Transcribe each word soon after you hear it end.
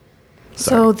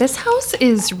So this house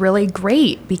is really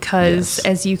great because,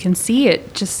 as you can see,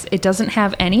 it doesn't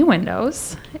have any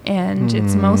windows, and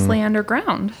it's mostly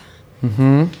underground.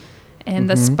 And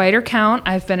the spider count,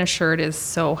 I've been assured, is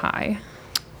so high.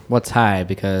 What's high?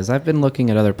 Because I've been looking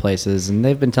at other places, and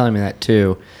they've been telling me that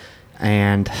too.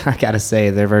 And I gotta say,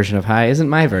 their version of high isn't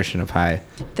my version of high.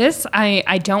 This,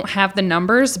 I don't have the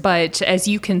numbers, but as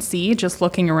you can see, just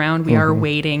looking around, we are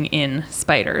wading in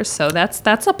spiders. So that's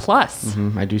a plus.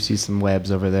 I do see some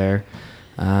webs over there.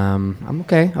 I'm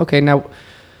okay. Okay, now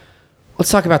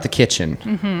let's talk about the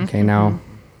kitchen. Okay, now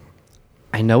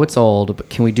I know it's old, but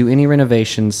can we do any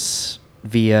renovations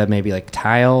via maybe like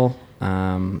tile?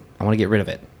 I want to get rid of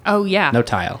it. Oh, yeah. No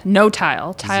tile. No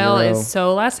tile. Tile Zero. is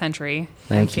so last century.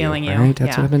 I'm feeling you. All right,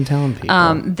 that's what I've been telling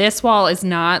people. This wall is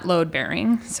not load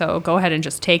bearing, so go ahead and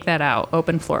just take that out.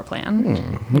 Open floor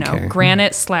plan. okay. No,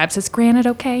 granite slabs. Is granite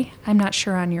okay? I'm not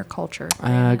sure on your culture.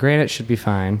 Granite should be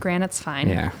fine. Granite's fine.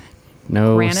 Yeah.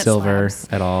 No Granite silver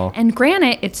slabs. at all. And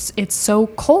granite, it's so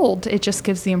cold. It just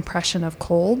gives the impression of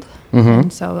cold.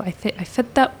 And so I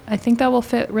think that will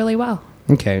fit really well.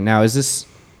 Okay, now is this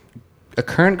a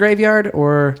current graveyard,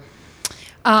 or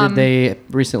did they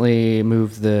recently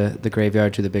move the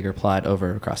graveyard to the bigger plot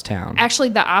over across town? Actually,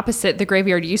 the opposite. The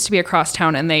graveyard used to be across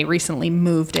town, and they recently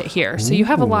moved it here. So you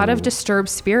have a lot of disturbed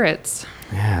spirits.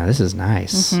 Yeah, this is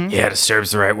nice. Yeah,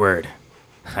 disturb's the right word.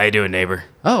 How you doing, neighbor?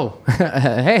 Oh,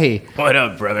 hey. What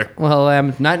up, brother? Well,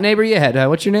 I'm not neighbor yet.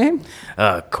 What's your name?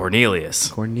 Cornelius.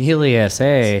 Cornelius.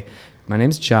 Hey, my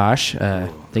name's Josh.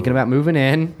 Thinking about moving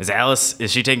in. Is Alice,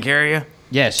 is she taking care of you?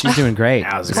 Yes, she's doing great.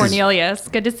 Alice, Cornelius,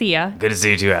 good to see you. Good to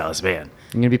see you too, Alice, man.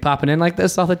 You gonna be popping in like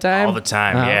this all the time? All the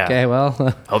time, Oh, yeah. Okay, well,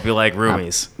 Hope you like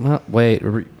roomies. well, wait,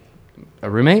 a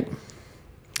roommate?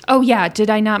 Oh, yeah. Did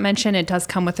I not mention it does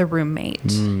come with a roommate?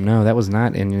 No, that was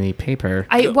not in the paper.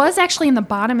 It was actually in the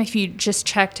bottom. If you just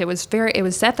checked, it was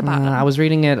at the bottom. I was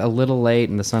reading it a little late,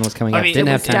 and the sun was coming up. mean, Didn't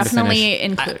it have was time to finish. Definitely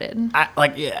included.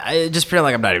 I just pretend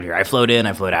like I'm not even here. I float in,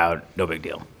 I float out. No big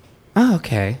deal. Oh,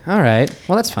 okay. All right.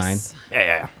 Well, that's fine.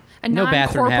 Yeah. A No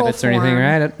bathroom non-corporal habits or anything, form.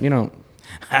 right? You don't.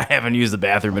 I haven't used the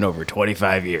bathroom in over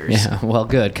 25 years. Yeah. Well,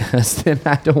 good, because then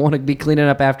I don't want to be cleaning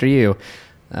up after you.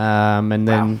 And then,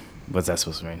 Wow. What's that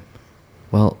supposed to mean?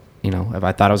 well, if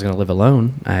I thought I was going to live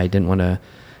alone, I didn't want to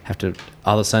have to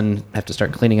all of a sudden have to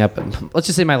start cleaning up. Let's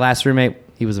just say my last roommate,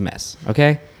 he was a mess.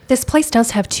 Okay. This place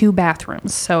does have 2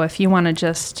 bathrooms, so if you want to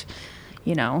just,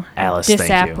 Alice, thank you.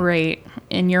 disapparate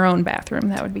in your own bathroom,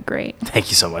 that would be great. Thank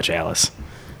you so much, Alice.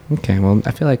 Okay. Well,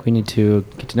 I feel like we need to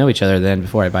get to know each other then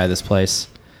before I buy this place.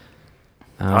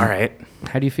 All right.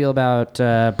 How do you feel about?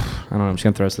 I don't know. I'm just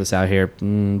gonna throw this out here.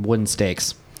 Wooden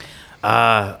stakes.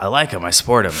 I like them. I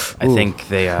sport them. I Ooh. think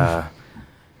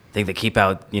they keep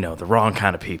out, the wrong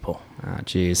kind of people. Ah,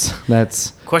 jeez.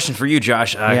 That's Question for you,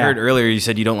 Josh. I Yeah. heard earlier you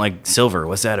said you don't like silver.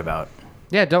 What's that about?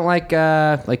 yeah. Don't like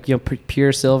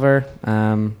pure silver.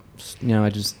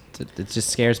 It just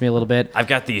scares me a little bit. I've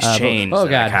got these but- chains oh, that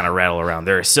God. I kind of rattle around.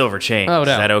 They're silver chains. Oh,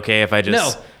 no. Is that okay if I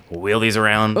just wheel these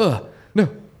around? Ugh. No.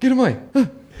 Get away.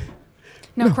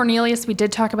 No, Cornelius, we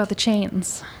did talk about the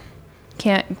chains.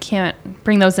 Can't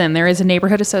bring those in. There is a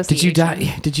neighborhood association.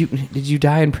 Did you die? Did you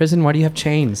die in prison? Why do you have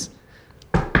chains?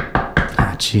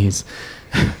 Ah, jeez.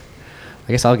 I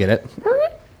guess I'll get it.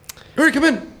 Hurry, come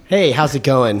in. Hey, how's it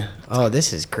going? Oh,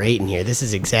 this is great in here. This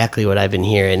is exactly what I've been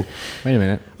hearing. Wait a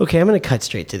minute. Okay, I'm going to cut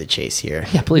straight to the chase here.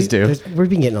 Yeah, please do. We've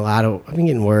been getting I've been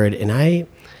getting word, and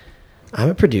I'm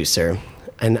a producer,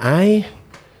 and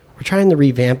we're trying to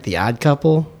revamp the Odd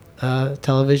Couple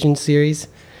television series,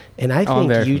 and I I'm think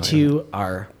very you familiar. two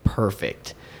are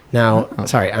perfect. Now,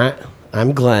 sorry,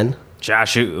 I'm Glenn.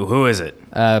 Josh, who is it?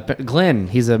 Glenn,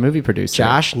 he's a movie producer.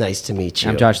 Josh, nice to meet you.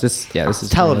 I'm Josh. This is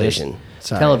Television.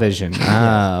 Sorry. Television.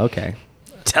 Ah, okay.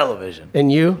 Television.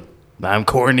 And you? I'm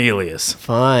Cornelius.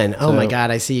 Fun. Oh my So- God,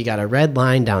 I see you got a red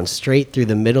line down straight through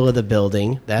the middle of the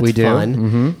building. That's We do. fun.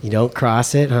 Mhm. You don't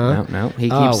cross it, huh? No. He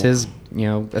keeps Oh. his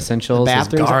essentials, his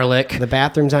garlic. The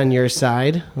bathroom's on your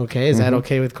side. Okay, is Mm-hmm. that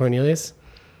okay with Cornelius?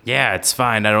 Yeah, it's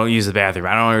fine. I don't use the bathroom.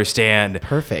 I don't understand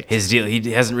Perfect. his deal.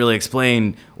 He hasn't really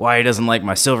explained why he doesn't like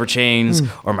my silver chains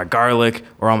or my garlic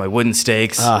or all my wooden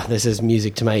stakes. Oh, this is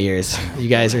music to my ears. You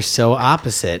guys are so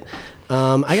opposite.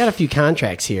 I got a few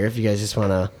contracts here if you guys just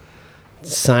want to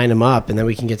sign them up, and then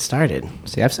we can get started.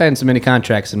 See, I've signed so many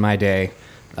contracts in my day.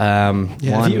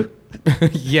 Have you?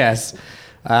 Yes.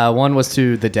 One was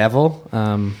to the devil.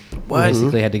 What?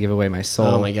 Basically, had to give away my soul.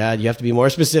 Oh my God, you have to be more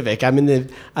specific. I'm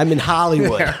in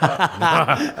Hollywood.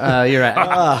 You're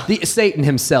right. Satan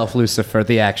himself, Lucifer,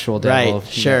 the actual devil. Right,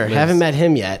 sure. lives- Haven't met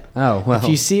him yet. Oh, well. If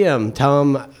you see him, tell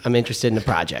him I'm interested in a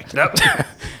project. Nope.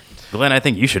 Glenn, I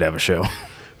think you should have a show.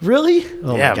 Really?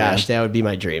 Oh Yeah, my gosh, man. that would be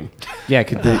my dream. Yeah,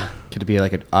 could it be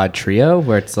like an odd trio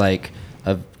where it's like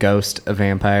a ghost, a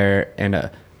vampire, and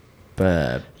a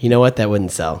You know what? That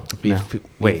wouldn't sell.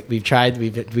 Wait. We've tried.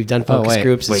 We've done focus wait.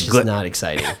 groups. It's Wait, just Glenn- not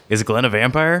exciting. Is Glenn a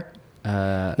vampire?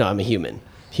 No, I'm a human.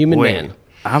 Human Wait, man.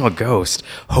 I'm a ghost.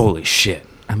 Holy shit.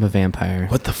 I'm a vampire.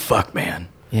 What the fuck, man?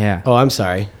 Yeah. Oh, I'm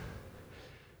sorry.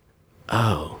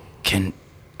 Oh, Can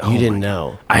you didn't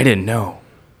know. I didn't know.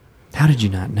 How did you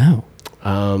not know?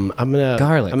 I'm gonna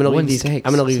Garlic, I'm gonna leave wooden these. steaks.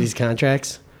 I'm gonna leave these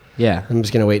contracts. Yeah. I'm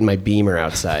just gonna wait in my Beamer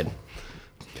outside.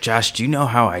 Josh, do you know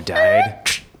how I died?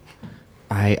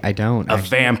 I don't. A actually.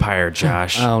 vampire,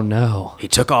 Josh. Oh no. He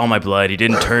took all my blood. He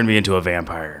didn't turn me into a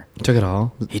vampire. Took it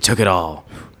all. He took it all.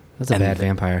 That's a And bad the-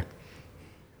 vampire.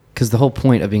 Because the whole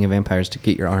point of being a vampire is to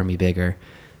get your army bigger,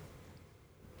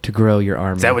 to grow your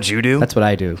army. Is that what you do? That's what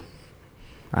I do.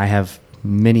 I have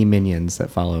many minions that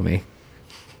follow me.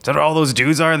 Is that what all those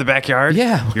dudes are in the backyard?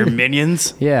 Yeah. Your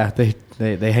minions? Yeah,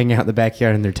 they hang out in the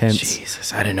backyard in their tents.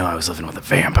 Jesus, I didn't know I was living with a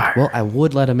vampire. Well, I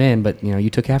would let them in, but you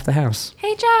took half the house.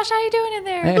 Hey, Josh, how you doing in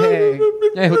there?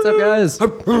 Hey, what's up, guys?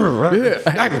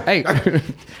 Hey,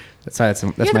 that's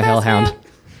You're my the best, hellhound. man.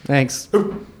 Thanks.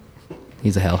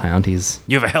 He's a hellhound. He's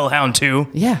You have a hellhound too?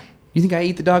 yeah. You think I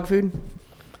eat the dog food?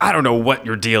 I don't know what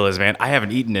your deal is, man. I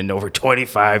haven't eaten in over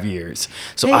 25 years.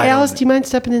 So Hey, I don't- Alice, do you mind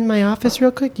stepping in my office real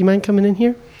quick? Do you mind coming in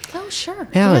here? Oh, sure.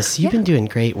 Alice, Yeah, you've been doing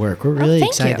great work. We're really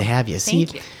thank excited you. to have you. See,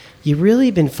 Thank you. you've really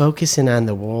been focusing on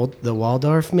the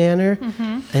Waldorf Manor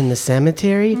and the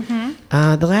cemetery.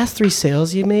 The last 3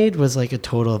 sales you made was like a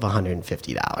total of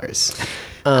 $150.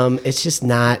 It's just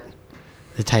not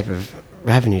the type of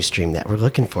revenue stream that we're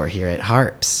looking for here at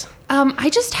Harps. I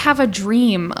just have a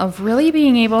dream of really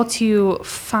being able to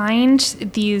find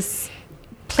these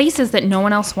places that no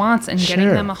one else wants and getting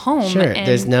Sure, them a home. sure. And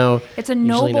There's it's a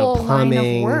usually noble no line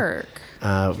plumbing. of work.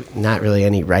 Not really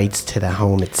any rights to the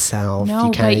home itself. No,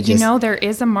 kinda but just- there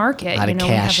is a market. lot of We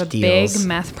cash have a deals. big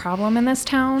meth problem in this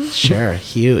town. Sure,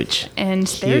 huge. And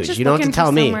they're Huge. just You don't have to looking tell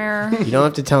for me. somewhere- You don't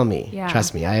have to tell me. Yeah.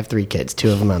 Trust me, I have 3 kids,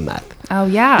 2 of them on meth. Oh,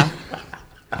 yeah.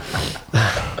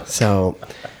 So,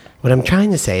 what I'm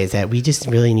trying to say is that we just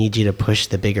really need you to push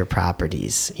the bigger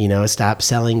properties. Stop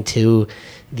selling to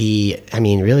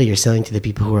really, you're selling to the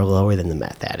people who are lower than the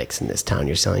meth addicts in this town.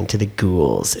 You're selling to the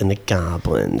ghouls and the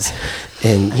goblins,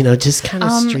 and just kind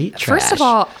of street trash. First of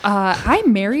all, I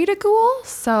married a ghoul,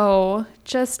 so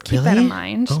just keep that Really? in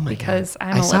mind Oh my because God.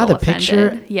 I'm a I saw little the picture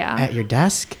offended. Yeah. at your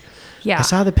desk. Yeah. I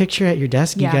saw the picture at your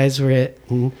desk. Yeah. You guys were at.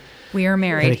 We are At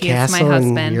married. a He is my castle in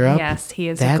husband. Europe? Yes, he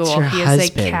is That's a ghoul. your He is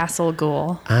husband. a castle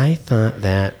ghoul. I thought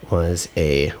that was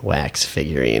a wax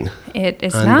figurine. It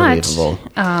is Unbelievable.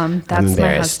 not. That's my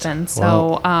embarrassed. husband.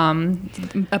 So,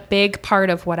 a big part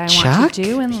of what I want Chuck? to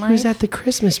do in He life. was at the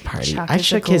Christmas party. Chuck I is a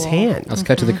shook his ghoul. hand. Let's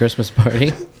cut to the Christmas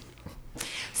party.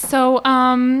 So,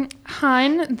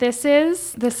 hun, this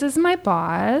is my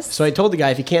boss. So I told the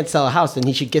guy if he can't sell a house, then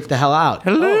he should get the hell out.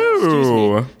 Hello.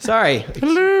 Oh, excuse me. Sorry.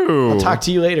 Hello. I'll talk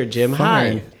to you later, Jim.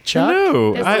 Hi. Chuck?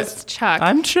 Hello. This is Chuck.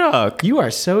 I'm Chuck. You are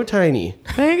so tiny.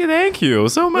 Thank you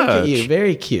so much. Look at you.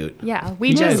 Very cute. Yeah, we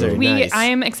You guys just are nice. I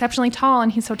am exceptionally tall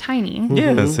and he's so tiny.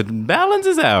 Yes, it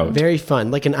balances out. Very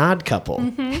fun. Like an odd couple.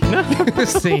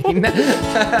 Scene.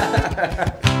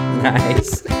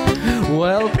 Nice.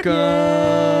 Welcome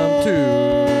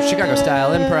to Chicago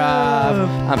Style Improv.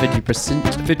 I'm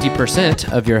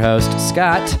 50% of your host,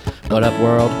 Scott. What up,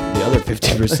 world? The other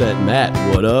 50%,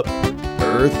 Matt. What up,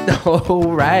 Earth?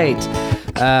 All right.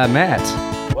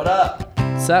 Matt, What up?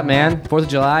 what's up, man? 4th of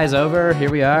July is over.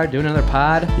 Here we are doing another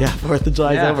pod. Yeah, 4th of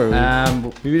July's over.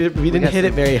 We didn't got hit it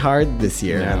some- very hard this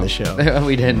year on the show.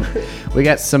 We didn't. We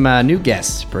got some new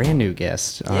guests, brand new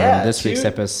guests on this week's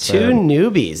episode. 2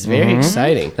 newbies. Very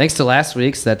exciting. Thanks to last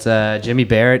week's. That's Jimmy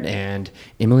Barrett and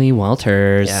Emily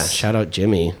Walters. Yeah, shout out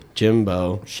Jimmy.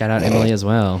 Jimbo. Shout out Emily as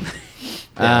well.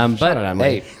 shout But out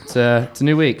Emily. hey, it's a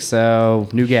new week, so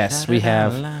new guests. We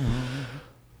have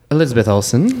Elizabeth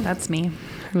Olsen. That's me.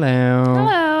 Hello.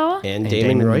 Hello. And Hey,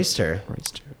 Damon Damon. Royster.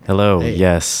 Hello. Hey.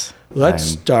 Yes. Let's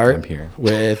I'm start here.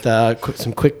 with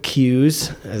some quick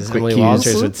cues, as Quick Emily cues.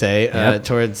 Walters would say, Yep.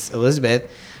 towards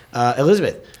Elizabeth.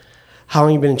 Elizabeth, how long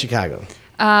have you been in Chicago?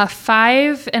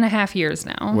 5.5 years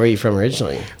now. Where are you from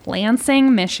originally?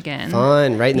 Lansing, Michigan.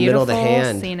 Fun, right in the middle of the Beautiful,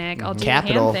 hand. Scenic. I'll do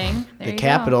Capital. the hand thing. There The you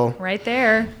capital. go. Right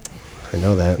there. I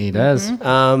know that. He does.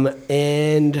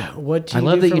 And what do I you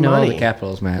love do that for you know all money? the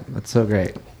capitals, Matt. That's so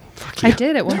great. I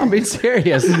did it. I'm being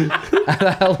serious.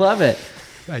 I love it.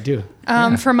 I do.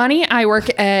 For money, I work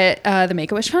at the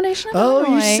Make-A-Wish Foundation. of Oh, you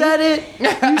Illinois. said it.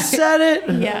 You said it.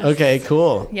 Yes. Okay,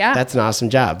 cool. Yeah. That's an awesome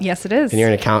job. Yes, it is. And you're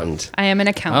an accountant. I am an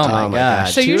accountant. Oh my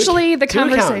gosh. So Two- usually the two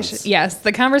conversation, accountants. yes,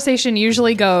 the conversation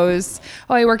usually goes,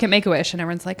 "Oh, I work at Make-A-Wish," and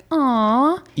everyone's like,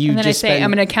 "Aw," You and then I just say, spend-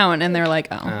 "I'm an accountant," and they're like,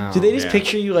 "Oh." Do they just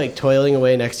picture you like toiling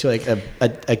away next to like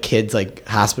a kid's like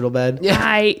hospital bed?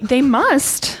 Yeah. They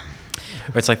must.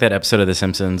 Or it's like that episode of The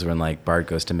Simpsons when like Bart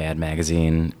goes to Mad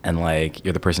Magazine and like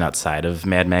you're the person outside of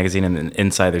Mad Magazine and then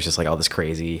inside there's just like all this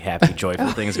crazy, happy, joyful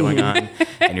things going on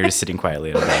and you're just sitting quietly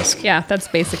at a desk. Yeah, that's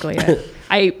basically it.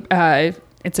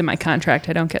 It's in my contract.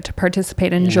 I don't get to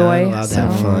participate in joy. allowed to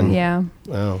have fun. Yeah.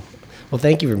 Oh. Well,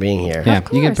 thank you for being here. Yeah, Of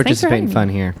you can course. Thanks for participate in having fun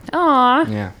here. Aw.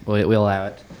 Yeah, we'll allow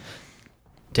it.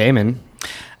 Damon,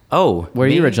 Oh, where are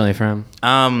you me? originally from?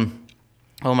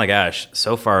 Oh my gosh,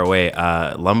 so far away.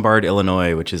 Lombard,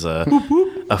 Illinois, which is a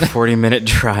 40-minute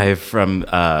drive from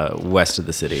west of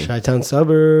the city. Chi-Town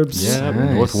suburbs. Yeah.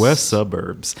 Nice. Northwest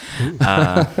suburbs.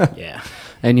 Yeah.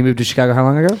 And you moved to Chicago how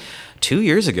long ago? 2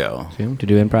 years ago. To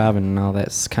do improv and all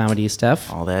that comedy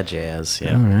stuff. All that jazz. All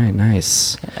Yeah. right,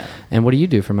 nice. And what do you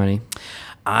do for money?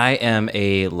 I am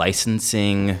a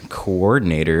licensing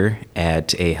coordinator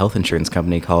at a health insurance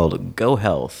company called Go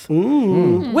Health.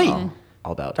 Wait, All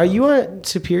about are health. you on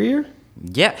Superior?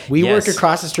 Yeah. We yes. work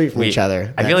across the street from We- each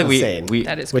other. I feel That's like insane. we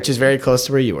That is Which is crazy. very close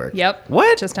to where you work. Yep.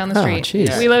 What? Just down the Oh, street.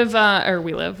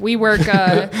 jeez. We work.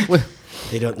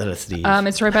 They don't let us leave.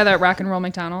 It's right by that Rock and Roll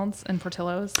McDonald's in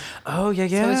Portillo's. Oh yeah,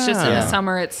 So yeah. it's just in Yeah. the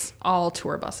summer. It's all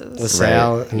tour buses.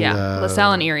 LaSalle. And, Yeah,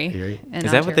 LaSalle and Erie. And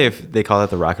Is that what Ontario. they call it?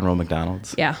 The Rock and Roll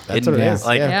McDonald's? Yeah. That's what it is.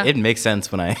 Like Yeah. it makes sense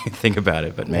when I think about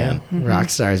it, but man. Rock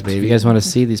stars, If baby. you guys want to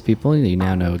see these people, you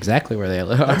now know exactly where they are.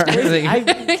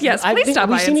 Yes, I please think stop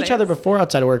by we've and seen say each other it. before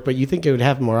outside of work, but you think it would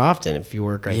happen more often if you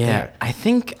work right Yeah, there. I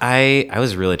think I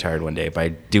was really tired one day, but I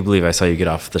do believe I saw you get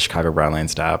off the Chicago Brown Line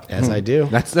stop. As I do.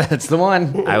 That's the one.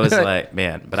 I was like,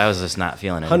 man, but I was just not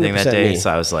feeling anything that 100% day, me.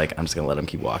 so I was like, I'm just gonna let him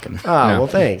keep walking. Oh, well,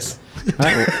 thanks.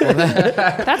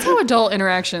 That's how adult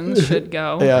interactions should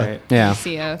go. Yeah. Right. Yeah. You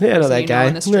see a Yeah, I know person that you guy.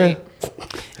 in the street.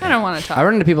 I don't want to talk. I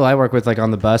run into people I work with like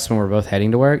on the bus when we're both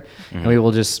heading to work, and we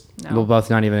will just No. we'll both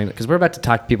not even because we're about to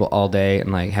talk to people all day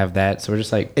and like have that, so we're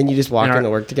just like And you just walk in our- into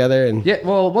work together and yeah.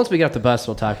 Well, once we get off the bus,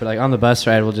 we'll talk, but like on the bus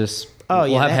ride, we'll just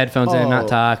we'll have that- headphones in and not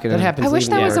talk. And that then- happens. I wish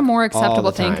leaving that was a work more all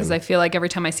acceptable the thing because time. I feel like every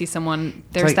time I see someone,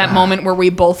 there's like, that moment where we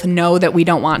both know that we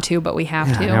don't want to, but we have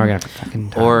to. Now we're gonna have to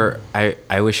fucking talk. Or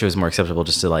I wish it was more acceptable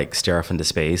just to like stare off into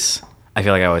space. I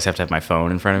feel like I always have to have my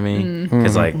phone in front of me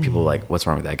because like people are like, what's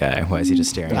wrong with that guy? Why is he just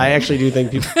staring? I actually do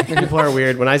think people are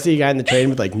weird. When I see a guy in the train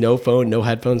with like no phone, no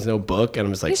headphones, no book, and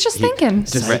I'm just like, He's just thinking.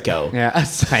 He's a psycho. yeah, a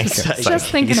psycho. Just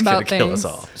thinking He's gonna about kill things.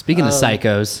 us all. Speaking of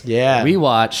psychos, yeah. we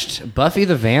watched Buffy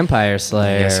the Vampire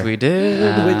Slayer. Yes, we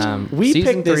did. Which we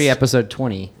season picked this 3, episode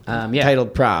 20. Yeah,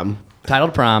 Titled Prom.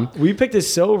 titled Prom. We picked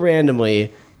this so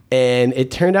randomly, and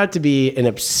it turned out to be an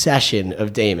obsession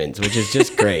of Damon's, which is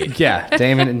just great. Yeah,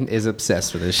 Damon is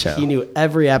obsessed with this show. He knew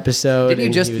every episode. Didn't you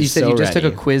and just he you was said so you just took a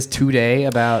ready. quiz today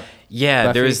about Yeah,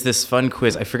 there Buffy? was this fun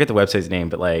quiz. I forget the website's name,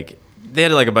 but like they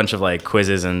had like a bunch of like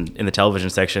quizzes, and in the television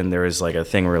section there was like a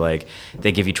thing where like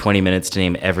they give you 20 minutes to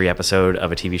name every episode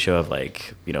of a TV show of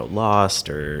like Lost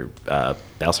or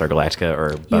Battlestar Galactica or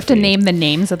Buffy. You have to name the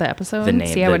names of the episodes. The name-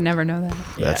 See, I the- would never know that.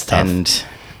 That's tough. And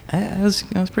I was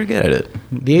pretty good at it.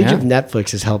 The age Yeah. of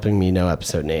Netflix is helping me know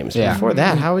episode names. Yeah. Before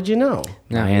that, how would you know?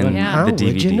 Yeah, And Yeah. How the would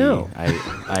DVD. you know?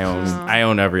 I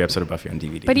own every episode of Buffy on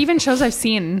DVD. But even shows I've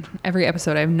seen, every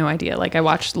episode, I have no idea. Like, I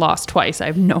watched Lost twice. I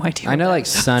have no idea. I know what like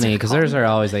Sunny because theirs are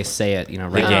always they say it right.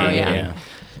 yeah, Oh, yeah, yeah.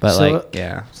 But So- like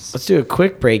yeah. Let's do a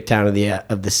quick breakdown of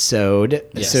the sode.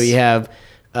 Yes. So you have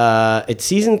it's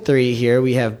season 3 here.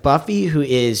 We have Buffy, who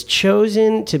is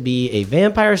chosen to be a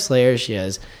vampire slayer. She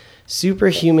has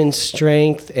superhuman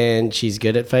strength and she's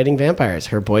good at fighting vampires.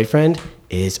 Her boyfriend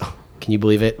is, can you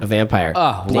believe it, a vampire?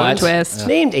 Oh, Plot what? twist.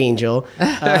 Named Angel.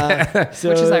 Which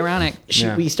is ironic.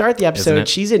 Yeah. We start the Isn't episode. it?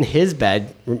 She's in his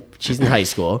bed. She's in high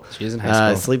school. She's in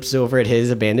high school. Sleeps over at his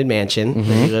abandoned mansion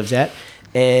that he lives at.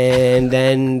 And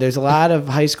then there's a lot of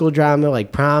high school drama,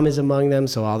 like prom is among them.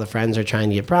 So all the friends are trying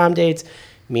to get prom dates.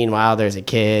 Meanwhile, there's a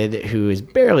kid who is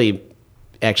barely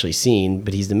actually seen,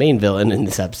 but he's the main villain in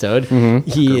this episode.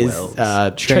 He is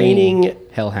training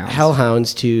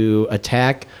hellhounds. to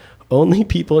attack only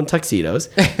people in tuxedos.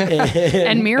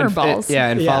 And mirror balls. Yeah,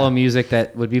 and Yeah. follow music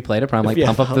that would be played at prom. Like Yeah.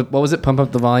 pump up the what was it? Pump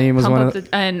up the volume was Pump one up of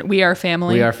the, and We Are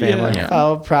Family. We Are Family. Yeah.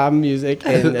 Follow prom music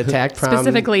and attack prom.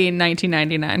 Specifically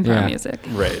 1999 prom Yeah. music.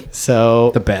 right.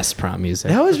 So the best prom music.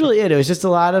 that was really it. It was just a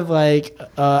lot of like,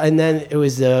 and then it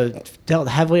was dealt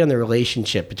heavily on the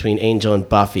relationship between Angel and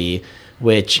Buffy,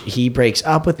 which he breaks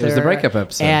up with It her was the breakup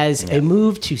episode. as a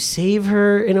move to save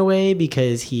her in a way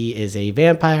because he is a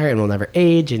vampire and will never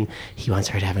age, and he wants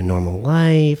her to have a normal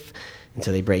life. And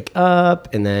so they break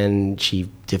up, and then she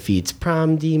defeats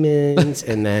prom demons,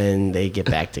 and then they get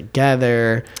back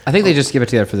together. I think they just give it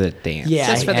together for the dance. Yeah,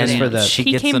 Just for the And dance. she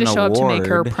He gets came an to show up to make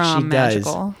her award. prom She does.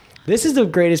 magical. This is the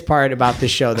greatest part about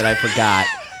this show that I forgot.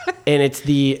 And it's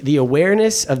the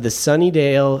awareness of the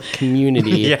Sunnydale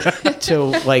community to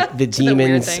like the weird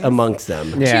demons things. amongst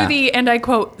them. Yeah. To the, and I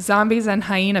quote, zombies and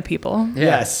hyena people.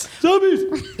 Yes. Zombies.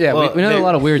 Yeah, Well, we know they- a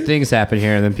lot of weird things happen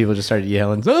here, and then people just started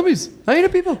yelling, "Zombies! Hyena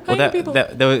people!" Well, Hyena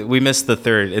people. we missed the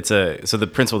third. So the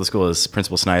principal of the school is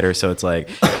Principal Snyder. So it's like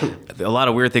a lot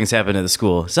of weird things happen at the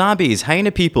school. Zombies,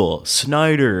 hyena people,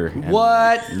 Snyder. And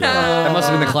What? That must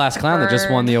have been the class clown that just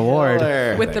won the award.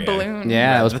 With the balloon.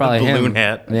 Yeah, it was The probably balloon him.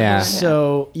 hat. Yeah.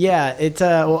 So yeah, it's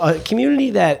a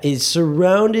community that is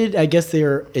surrounded. I guess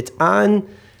it's on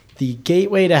the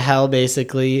gateway to hell,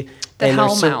 basically. The and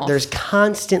Hellmouth. there's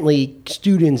constantly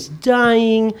students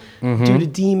dying due to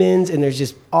demons, and there's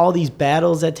just all these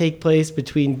battles that take place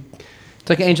between It's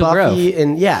like Angel Buffy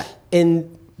Grove.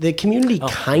 and the community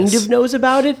kind of knows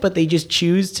about it, but they just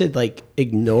choose to like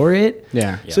ignore it.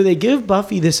 Yeah. So they give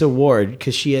Buffy this award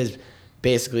because she has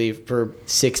basically for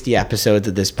 60 episodes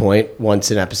at this point,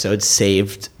 once an episode,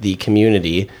 saved the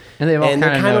community. And they've all they're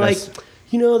kinda kinda like,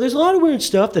 noticed. there's a lot of weird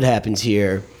stuff that happens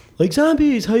here. Like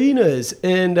zombies, hyenas,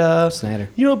 and Snyder.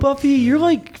 Buffy, you're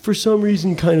like for some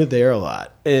reason kind of there a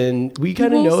lot, and we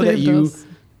kind of You all know that saved you us.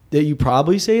 that you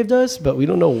probably saved us, but we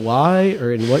don't know why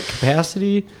or in what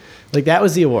capacity. Like that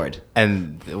was the award.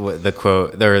 And the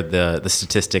quote, or the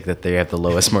statistic that they have the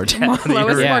lowest mortality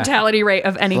Lowest rate. Yeah. mortality rate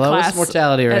of any Lowest class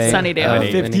mortality rate. at Sunnydale.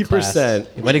 of any 50%.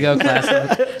 class. Way to go, class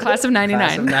of, Class of 99.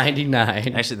 class of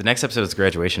 99. Actually, the next episode is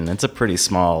graduation. It's a pretty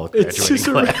small It's graduating just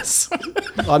a- class.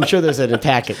 I'm sure there's an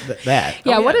attack at that.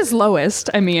 Yeah, what is lowest?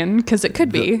 I mean, because it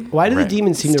could be. Why do Right. the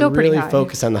demons seem Still to pretty really high.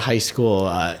 focus on the high school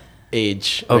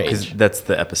age Oh, because range? that's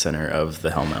the epicenter of the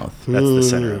Hellmouth. That's the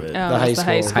center of it. Oh, The high it's the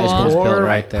high school. school. High school's built Or-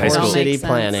 right there. High or school. city Makes sense.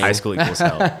 planning. High school equals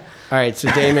hell. All right,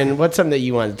 so Damon, what's something that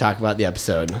you wanted to talk about in the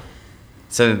episode?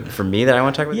 So for me, that I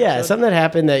want to talk about. Yeah, something that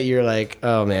happened that you're like,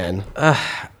 oh man. For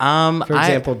I-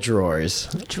 example, drawers.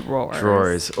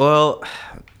 drawers. Well,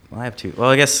 I have two. Well,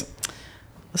 I guess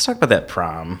let's talk about that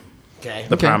prom. Okay.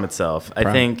 The prom itself. I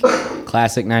Prom. think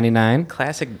Classic 99.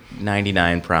 classic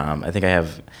 '99 prom. I think I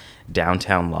have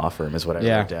downtown law firm is what I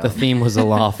Yeah, wrote down. the theme was a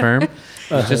law firm.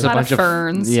 It's just A lot of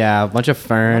ferns. Yeah, a bunch of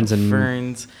ferns and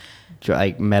ferns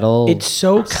like metal. It's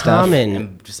so stuff. common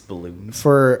and just balloons.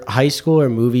 for high school or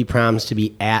movie proms to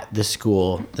be at the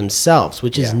school themselves,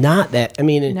 which is Yeah. not that. I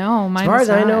mean, No, as mine far was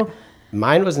as I not. know,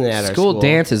 mine wasn't at our School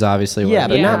dances, obviously. Yeah, were-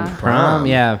 but Yeah. not prom.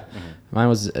 Yeah, mine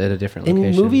was at a different In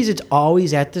location. movies, it's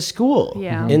always at the school.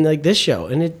 Yeah. In like this show,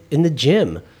 and in the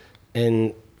gym,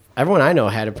 and everyone I know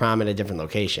had a prom at a different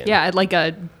location. Yeah, at like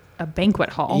a banquet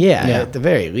hall. Yeah, Yeah. at the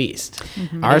very least.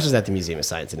 Ours was at the Museum of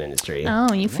Science and Industry.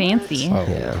 Oh, you fancy.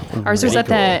 Yeah. Ours was Pretty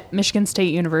at the Michigan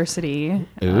State University.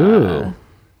 Ooh.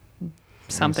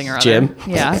 Something or other. Gym?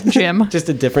 Yeah, gym. Just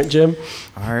a different gym.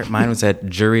 Mine was at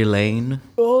Jury Lane.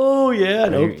 Oh yeah,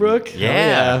 in Oakbrook.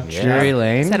 Yeah. Oh, Drury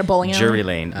Lane. Is that a bowling alley? Jury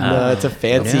Lane. No, it's a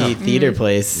fancy Yeah. theater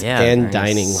place Yeah, and nice.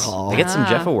 dining hall. I get some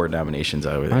Jeff Award nominations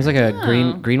over Mine there. was like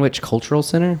a Greenwich Cultural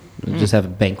Center. We just have a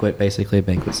banquet, basically a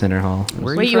banquet center hall.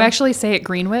 Where are Wait, you from? actually say it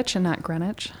Greenwich and not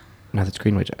Greenwich? No, that's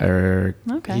Greenwich or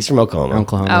Okay. He's from Oklahoma.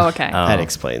 Oklahoma. Oh, okay. That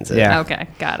explains it. Yeah. Okay,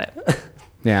 got it.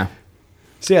 Yeah.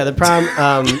 So yeah, the prom.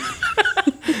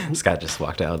 Scott just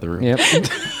walked out of the room. Yep.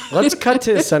 Let's cut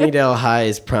to Sunnydale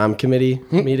High's prom committee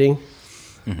meeting.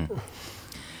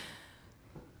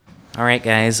 All right,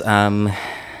 guys. All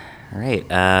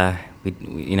right.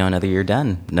 We another year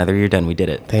done. Another year done. We did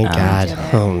it. Thank God. did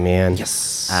it. Oh man. I'm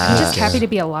just happy to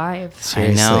be alive.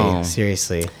 Seriously. know.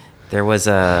 Seriously. There was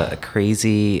a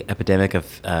crazy epidemic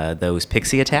of those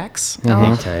pixie attacks.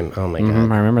 Big time. Oh my Mhm, I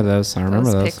God. remember those. I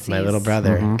remember those. pixies. My little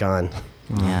brother gone.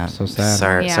 Yeah, so sad.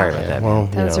 Sorry, Yeah. sorry about that. Well,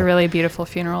 That was a really beautiful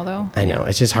funeral, though. I know.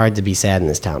 It's just hard to be sad in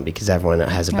this town because everyone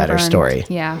has a better Everyone- story.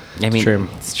 Yeah. I mean, True.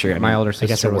 It's true. I My mean, older I sister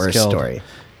guess a was worse killed. story.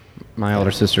 My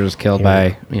older sister was killed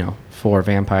by 4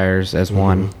 vampires as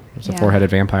one. It was a Yeah. 4-headed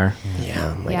vampire.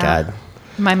 Yeah. My Yeah. God.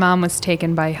 My mom was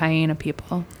taken by hyena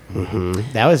people.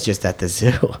 That was just at the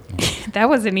zoo. that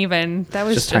wasn't even. That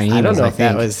was Just just. hyenas. I don't know I if that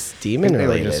think. was demon They were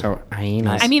related. just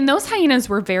hyenas. I mean, those hyenas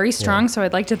were very strong, so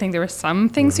I'd like to think there was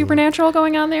something supernatural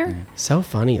going on there. So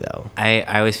funny though. I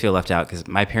always feel left out because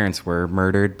my parents were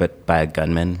murdered, but by a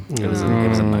gunman. It was a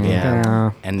muggy.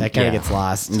 Yeah. And That kind of gets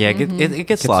lost. Yeah, it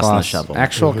gets lost in the shovel.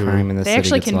 Actual crime in the They city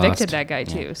actually gets convicted lost. that guy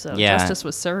too, so Yeah. justice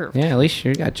was served. Yeah, at least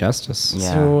you got justice.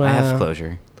 Yeah, So, I have uh,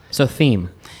 closure. So theme.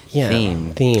 Yeah.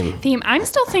 Theme. Theme. I'm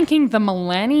still thinking the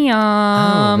Millennium.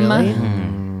 Oh, really?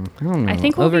 I don't know. I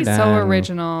think we'll be so Overdone.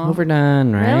 original.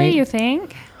 Overdone, right? Really, you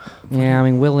think? Yeah, I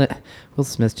mean, Will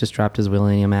Smith just dropped his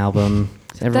Millennium album.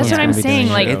 Everyone's That's what gonna I'm be saying.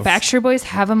 doing Like, it. Backstreet Boys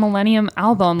have a Millennium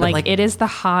album. But, Like, like- it is the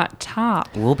hot top.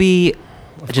 We'll be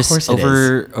course just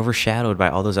it overshadowed by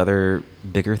all those other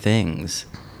bigger things.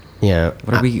 Yeah.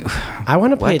 What are we? I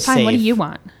want to play it Fine, safe. what do you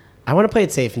want? I want to play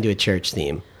it safe and do a church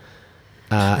theme.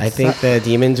 I think the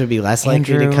demons would be less likely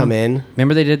to Andrew. come in.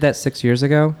 Remember they did that 6 years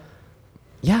ago?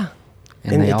 Yeah.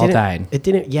 And they it all didn't- died. It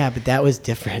didn't. Yeah, but that was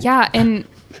different. Yeah, and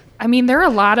I mean, there are a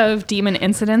lot of demon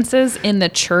incidences in the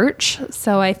church,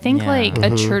 so I think Yeah. like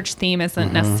a church theme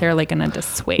isn't necessarily going to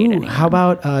dissuade Ooh, anyone. how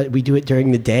about we do it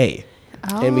during the day,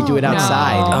 and we do it No.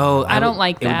 outside? Oh, I don't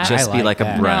like It would that. just I be like like a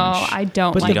that. brunch. No, I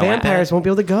don't But like the don't want that. vampires won't be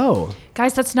able to go.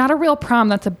 Guys, that's not a real prom.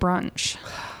 That's a brunch.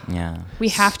 Yeah. We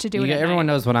have to do it. at Everyone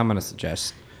night. knows what I'm going to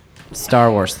suggest.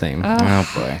 Star Wars theme. Oh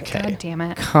boy. Okay. God damn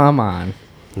it! Come on.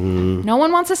 No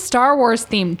one wants a Star Wars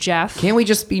theme, Jeff. Can't we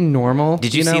just be normal?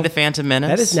 Did you see know? the Phantom Menace?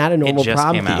 That is not a normal It just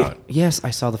prom came theme. out. Yes, I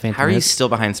saw the Phantom How are you Menace. still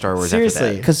behind Star Wars Seriously.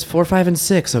 after that? Because 4, 5, and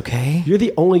 6, okay? You're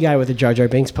the only guy with a Jar Jar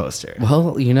Binks poster.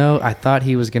 Well, I thought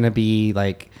he was going to be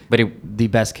like But he, the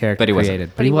best character But he wasn't.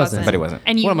 created. But he wasn't. But he wasn't.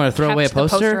 And you What, am I going to throw away a kept the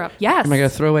poster? up. Yes. Am I going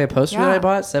to throw away a poster that Yeah. I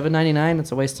bought? $7.99?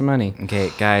 That's a waste of money.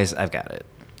 okay, guys, I've got it.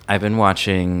 I've been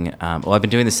watching. I've been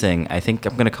doing this thing. I think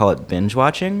I'm going to call it binge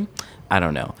watching. I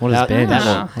don't know. What is That- binge? that Ah.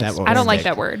 won't- that won't I don't like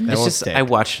stick. that word. That It's won't just stick. I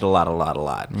watched it a lot.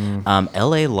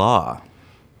 L.A. Law.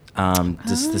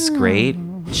 This great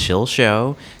chill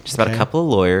show, just about a Okay. couple of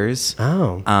lawyers.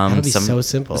 Oh, that'll be some- so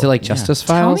simple. Is it like Justice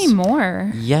Tell Files? me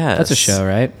more. Yes, That's a show,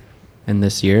 right? And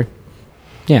this year?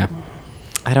 Yeah,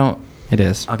 I don't. it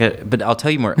is. But I'll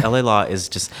tell you more. L.A. Law is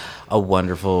just a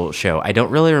wonderful show. I don't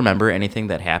really remember anything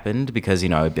that happened because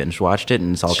I binge watched it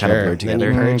and it's all kind of Sure. blurred Then you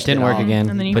together. purged Didn't it work all. again.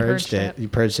 And then you purged purged it. You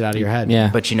purged it out of your head. Yeah.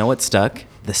 But you know what stuck?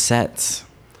 The sets.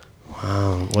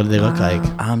 Wow. What do they look like?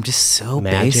 Just so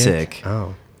Magic? basic.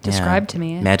 Oh. Describe to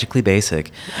me. Magically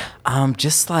basic.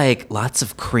 Just like lots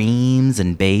of creams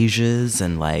and beiges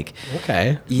and like.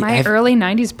 Okay. My I've- early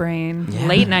 90s brain, Yeah.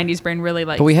 late 90s brain really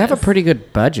likes But we have a this. pretty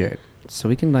good budget, so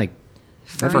we can like.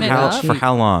 Burn for it how up. for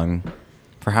how long?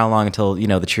 For how long until the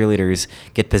cheerleaders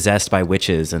get possessed by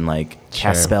witches and like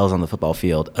cast Sure. spells on the football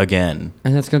field again?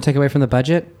 And that's going to take away from the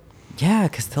budget. Yeah,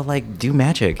 because they'll like do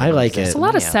magic. I like There's it. a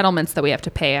lot of Yeah. settlements that we have to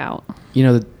pay out.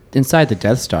 Inside the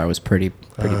Death Star was pretty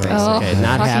basic. Oh, Okay,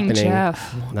 not fucking happening.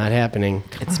 Jeff. Not happening.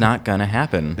 It's not gonna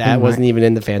happen. That wasn't even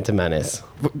in the Phantom Menace.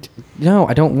 No,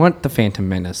 I don't want the Phantom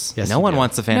Menace. Yes, no you one do.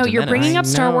 wants the Phantom No, you're Menace. bringing up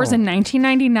Star Wars know. in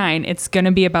 1999. It's going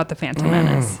to be about the Phantom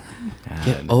Menace.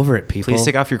 Get over it, people. Please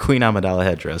take off your Queen Amidala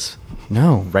headdress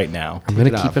No, right now. I'm going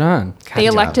it to keep off. it on. They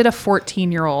job. elected a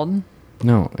 14-year-old.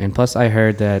 No, and plus I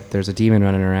heard that there's a demon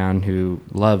running around who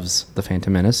loves the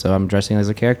Phantom Menace, so I'm dressing as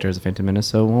a character as a Phantom Menace,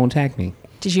 so it won't attack me.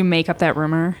 Did you make up that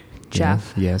rumor,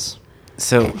 Jeff? Yeah, yes.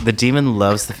 So the demon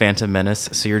loves the Phantom Menace.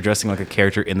 So you're dressing like a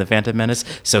character in the Phantom Menace.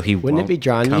 So he Wouldn't won't it be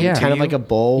drawn come Yeah. to kind of you? like a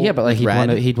bowl? Yeah, but like with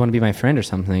red? he'd want to be my friend or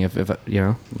something. If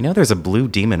There's a blue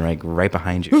demon right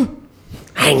behind you.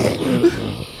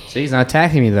 See, he's not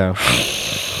attacking me though.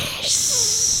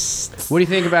 What do you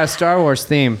think about a Star Wars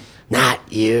theme? Not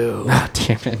you. Oh,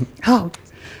 damn it. Oh,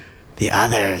 The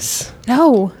others.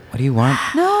 no. What do you want?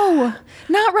 No.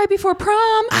 Not right before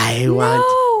prom. I No.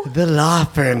 want the law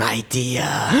firm idea.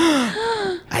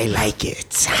 I like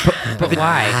it. But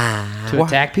why? To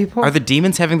attack people? Are the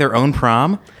demons having their own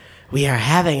prom? We are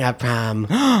having a prom.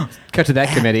 Cut to that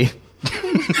committee.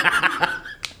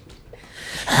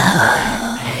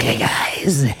 Hey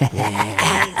guys.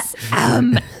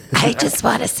 I just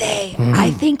want to say,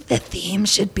 I think the theme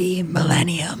should be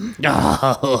Millennium.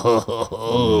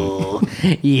 Oh,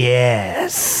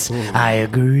 yes, I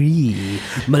agree.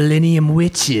 Millennium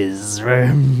Witches.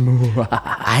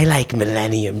 I like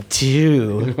Millennium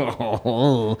too.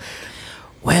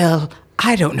 Well,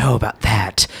 I don't know about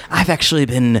that. I've actually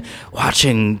been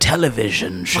watching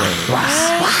television shows.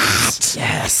 What?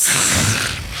 Yes.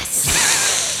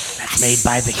 That's made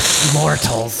by the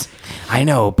immortals. I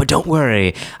know, but don't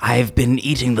worry. I've been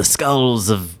eating the skulls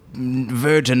of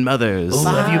virgin mothers.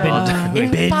 Have you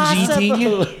been binge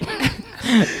eating?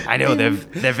 I know they're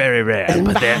very rare,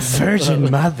 but they're Virgin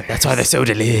mother. that's why they're so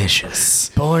delicious.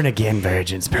 Born again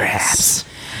virgins, perhaps.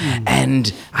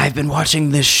 And I've been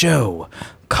watching this show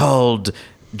called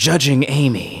Judging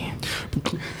Amy.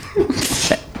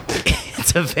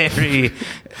 It's a very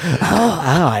Oh,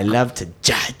 I love to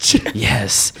judge.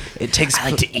 yes. It takes.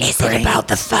 Is it about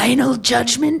the final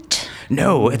judgment?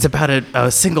 No, it's about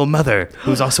a single mother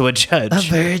who's also a judge.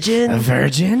 Virgin?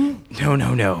 Virgin? No,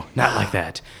 not like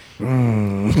that.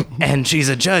 And she's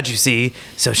a judge, you see,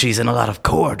 so she's in a lot of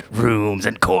court rooms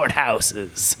and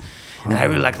courthouses. And I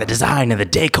really like the design and the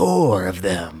decor of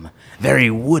them. Very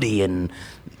woody and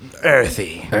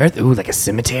earthy. Earth? Ooh, like a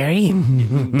cemetery?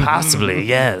 Possibly,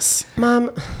 yes.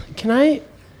 Mom, can I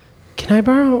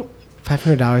borrow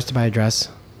 $500 to buy a dress?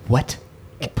 What?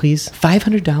 Please?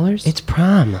 $500? It's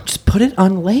prom. Just put it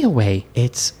on layaway.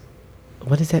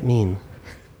 What does that mean?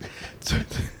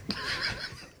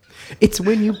 It's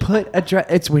when you put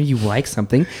it's when you like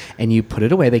something and you put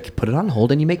it away. They put it on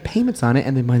hold and you make payments on it,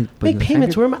 and then Make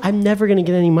payments? I'm never going to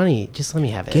get any money. Just let me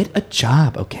have it. Get a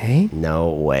job, okay? No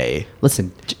way.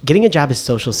 Listen, Getting a job is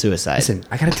social suicide. listen.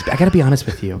 I gotta be honest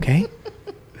with you, okay?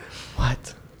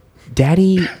 What?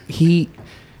 Daddy,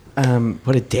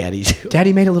 What did Daddy do?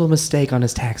 Daddy made a little mistake on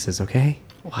his taxes, okay?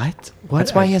 What?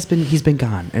 That's why he's been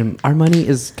gone, and our money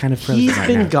is kind of frozen. He's right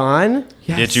been now. gone?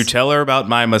 Yes. Did you tell her about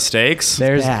my mistakes?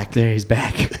 There's back. There he's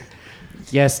back.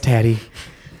 Yes, Daddy.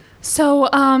 So,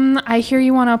 I hear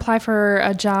you want to apply for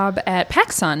a job at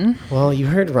PacSun. Well, you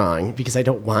heard wrong because I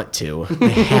don't want to. I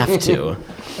have to.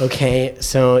 Okay,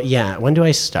 so yeah, when do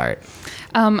I start?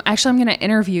 Actually, I'm going to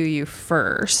interview you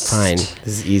first. Fine. This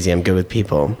is easy. I'm good with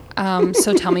people.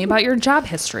 So tell me about your job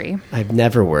history. I've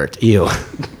never worked. Ew.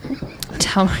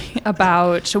 Tell me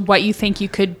about what you think you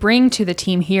could bring to the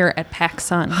team here at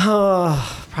PacSun.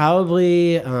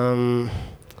 Probably I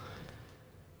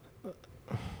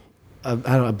don't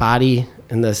know, a body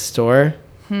in the store.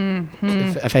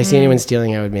 If I see anyone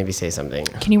stealing, I would maybe say something.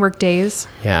 Can you work days?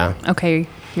 Yeah. Okay,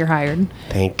 you're hired.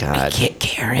 Thank God.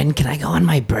 Karen, can I go on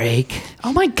my break?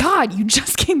 Oh my God, you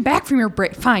just came back from your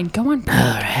break. Fine, go on break.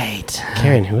 All right.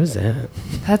 Karen, who is that?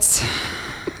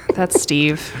 That's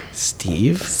Steve.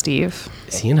 Steve? Steve.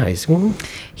 Is he in high school?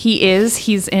 He is.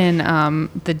 He's in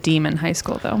the Demon High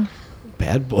School, though.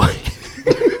 Bad boy.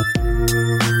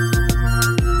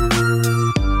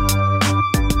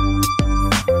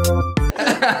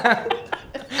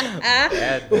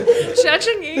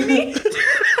 Judging Amy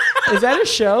Is that a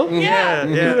show?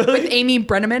 with Amy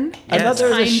Brenneman. I thought there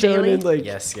was a Time show Daily. named like.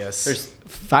 Yes.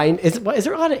 Fine. Is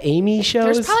there a lot of Amy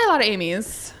shows? There's probably a lot of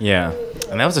Amy's. Yeah.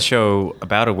 And that was a show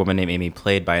about a woman named Amy,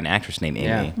 played by an actress named Amy.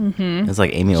 Yeah. Mm-hmm. It was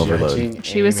like Amy Overload.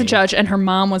 She was a judge, and her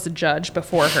mom was a judge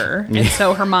before her. And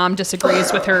so her mom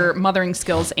disagrees with her mothering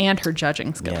skills and her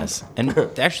judging skills. Yes. And the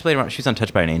actress played she was on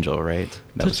Touched by an Angel, right?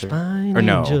 That was Touched her. by an Or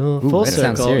no. angel. Full that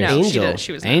sounds circle. serious. No, Angel.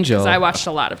 she was Angel. Because I watched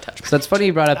a lot of Touch. So it's funny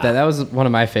you brought up that. That was one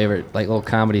of my favorite like little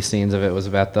comedy scenes of it. Was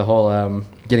about the whole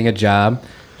getting a job.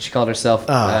 She called herself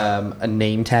a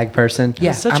name tag person.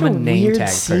 Yeah, such I'm a a name weird tag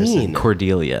person. scene.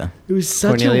 Cordelia. It was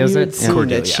such Cornelia, a was weird it? Yeah. scene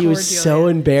Cordelia. that she was so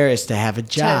Cordelia. embarrassed to have a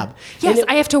job. Yes, And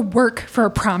I have to work for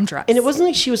a prom dress. And it wasn't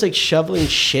like she was like shoveling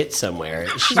shit somewhere.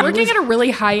 She's working at a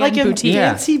really high-end like a boutique.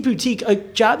 fancy boutique, a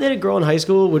job that a girl in high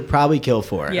school would probably kill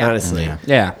for. Yeah. Honestly,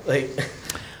 Yeah. like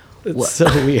it's so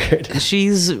weird. She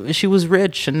was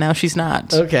rich and now she's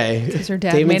not. Okay, 'Cause her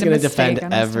dad Damon's made a gonna mistake defend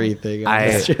on his everything on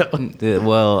this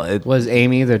show. It Was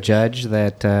Amy the judge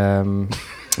that?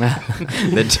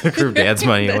 that took her dad's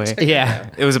money away. Yeah.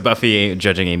 It was a Buffy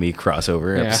Judging Amy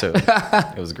crossover Yeah. episode.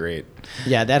 It was great.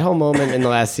 Yeah, that whole moment in the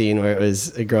last scene where it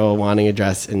was a girl wanting a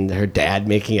dress and her dad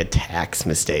making a tax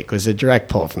mistake was a direct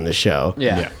pull from the show.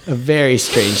 Yeah. A very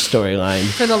strange storyline.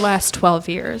 For the last 12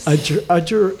 years.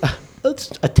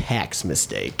 It's a tax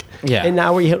mistake. Yeah. And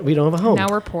now we don't have a home. Now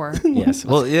we're poor. Yes.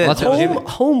 Well, yeah. Well, that's what Jimmy-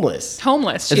 Homeless.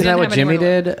 Homeless. She Isn't that didn't what have Jimmy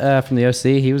anywhere to live. did from the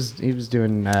OC? He was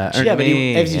doing. Yeah, but as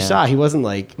you Yeah. saw, he wasn't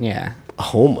like Yeah.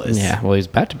 homeless. Yeah. Well, he's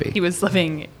about to be. He was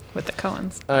living with the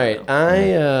Coens. All right,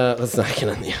 let's not get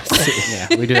on the OC.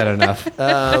 Yeah, we do that enough.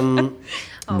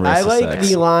 I like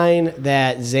the line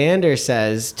that Xander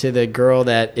says to the girl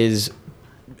that is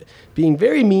being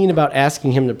very mean about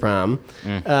asking him to prom.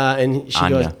 And she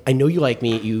Anya. goes, I know you like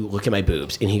me. You look at my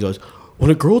boobs. And he goes, when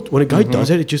a guy does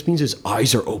that, it just means his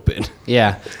eyes are open.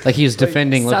 Yeah, like he was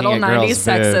defending Subtle looking at 90s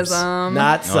girls' boobs. sexism.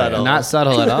 Not subtle. Not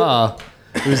subtle at all.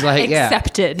 He was like,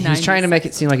 Accepted yeah. He was trying to 90s. make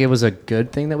it seem like it was a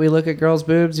good thing that we look at girls'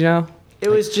 boobs. You know, It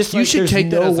was just you like, should there's take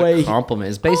that no as way. a compliment.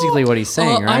 Is basically what he's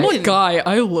saying, right? I'm a guy.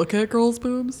 I look at girls'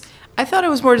 boobs. I thought it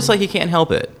was more just like he can't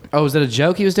help it. Oh, is that a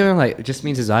joke he was doing? Like, it just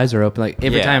means his eyes are open. Like,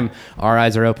 every Yeah. time our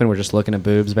eyes are open, we're just looking at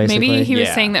boobs, basically. Maybe he was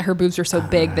Yeah. saying that her boobs were so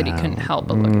big that he couldn't help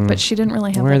but look. But she didn't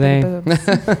really have Were that big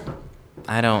boobs.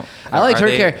 I don't. I liked are her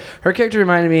they- character. Her character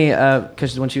reminded me,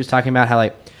 because when she was talking about how,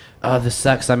 like, oh, this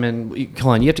sucks. Hold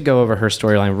on, you have to go over her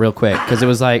storyline real quick, because it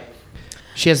was like,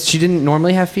 she didn't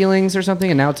normally have feelings or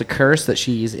something, and now it's a curse that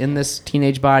she's in this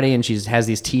teenage body and she has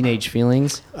these teenage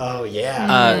feelings. Oh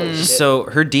yeah. So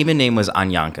her demon name was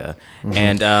Anyanka,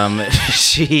 and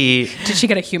she Did she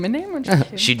get a human name? Or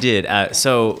just she did.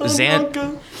 So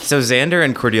Xander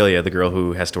and Cordelia, the girl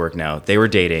who has to work now, they were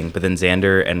dating, but then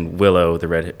Xander and Willow, the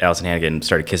red Allison Hannigan,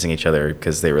 started kissing each other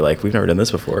because they were like, we've never done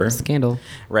this before. Scandal.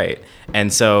 Right.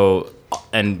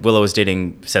 And Willow was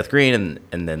dating Seth Green,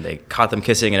 and then they caught them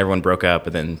kissing, and everyone broke up.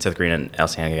 And then Seth Green and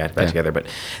Allison Hannigan got back together. But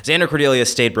Xander and Cordelia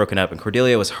stayed broken up, and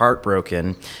Cordelia was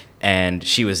heartbroken, and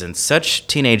she was in such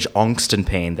teenage angst and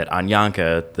pain that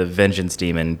Anyanka, the vengeance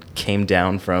demon, came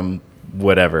down from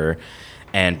whatever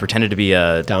and pretended to be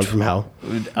a Down from hell.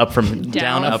 up from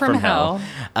down up from hell.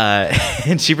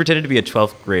 And she pretended to be a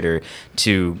 12th grader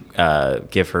to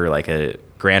give her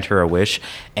grant her a wish.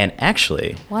 And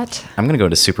actually, What? I'm gonna go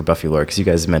into Super Buffy lore because you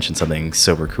guys mentioned something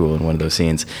super cool in one of those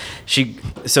scenes.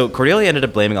 So Cordelia ended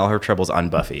up blaming all her troubles on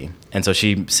Buffy, and so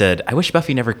she said, "I wish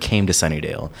Buffy never came to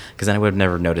Sunnydale because then I would have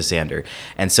never noticed Xander."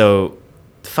 And so,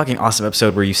 fucking awesome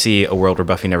episode where you see a world where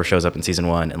Buffy never shows up in season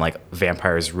 1, and like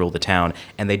vampires rule the town,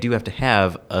 and they do have to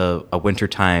have a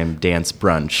wintertime dance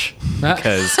brunch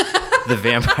because the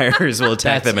vampires will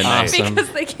attack That's them at awesome. night. Because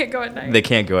they can't go at night. They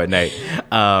can't go at night.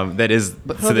 That is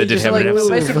so they did have an episode.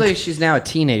 Basically, she's now a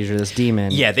teenager, this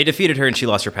demon. Yeah, they defeated her and she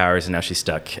lost her powers and now she's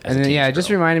stuck. As And then, yeah, it just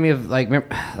reminded me of,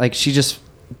 like she just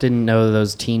didn't know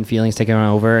those teen feelings taking her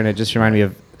over, and it just reminded me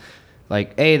of,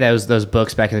 like, those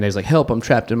books back in the days, like, help, I'm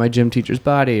trapped in my gym teacher's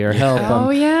body, or help, Oh,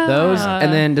 yeah. those.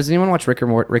 And then, does anyone watch Rick and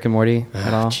Morty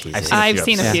at all? Jesus. I've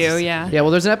seen a episodes. few, yeah. Yeah,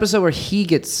 well, there's an episode where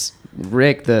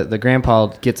Rick, the grandpa,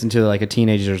 gets into like a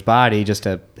teenager's body just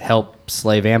to help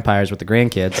slay vampires with the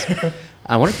grandkids.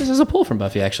 I wonder if this is a pull from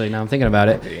Buffy, actually, now I'm thinking about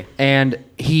it. And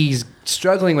he's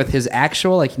struggling with his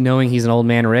actual, like, knowing he's an old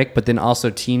man Rick, but then also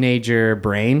teenager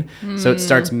brain. So it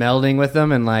starts melding with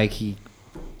him, and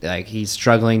he's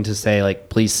struggling to say, like,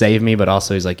 please save me, but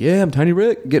also he's like, yeah, I'm Tiny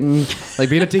Rick, getting, like,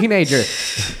 being a teenager.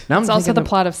 Now It's also the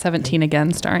plot of 17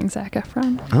 Again, starring Zac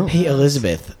Efron. Oh. Hey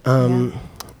Elizabeth,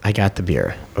 I got the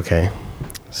beer. Okay,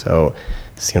 so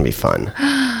this is gonna be fun.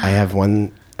 I have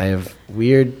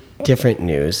weird, different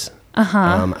news.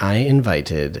 I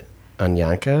invited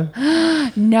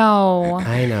Anyanka. No.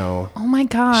 I know. Oh my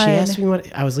God. She asked me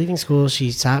what I was leaving school.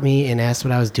 She stopped me and asked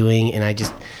what I was doing, and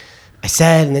I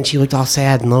said, and then she looked all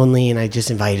sad and lonely, and I just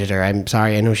invited her. I'm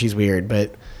sorry, I know she's weird,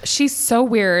 but She's so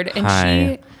weird. And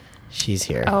Hi. she's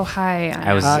here. Oh, hi.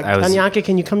 I was Anyanka,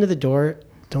 can you come to the door?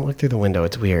 Don't look through the window.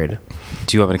 It's weird.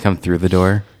 do you want me to come through the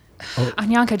door?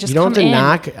 Anyanka, just You don't come have to in.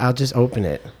 knock. I'll just open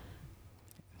it.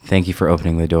 Thank you for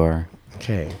opening the door.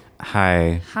 Okay.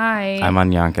 Hi. Hi. I'm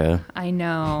Anyanka. I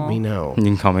know. We know. You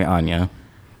can call me Anya.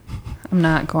 I'm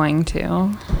not going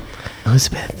to.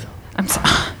 Elizabeth, I'm so.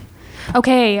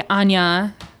 Okay,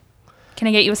 Anya. Can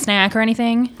I get you a snack or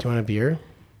anything? do you want a beer?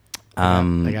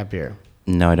 I got beer.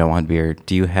 No, I don't want beer.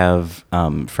 Do you have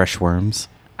fresh worms?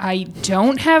 I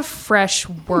don't have fresh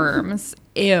worms.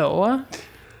 Ew.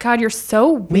 God, you're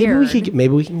so weird.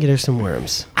 Maybe we can get her some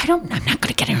worms. I'm not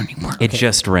gonna get her anymore. It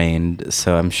just rained,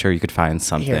 so I'm sure you could find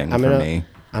something Here, for me.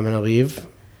 I'm gonna leave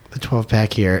the 12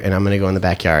 pack here, and I'm gonna go in the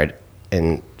backyard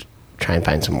and try and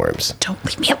find some worms. Don't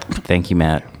leave me alone. Thank you,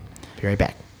 Matt. Be right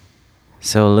back.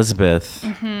 So, Elizabeth,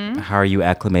 Mm-hmm. how are you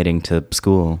acclimating to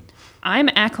school? I'm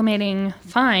acclimating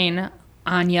fine.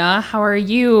 Anya, how are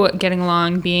you getting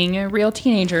along being a real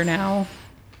teenager now?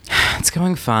 It's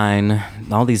going fine.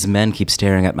 All these men keep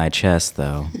staring at my chest,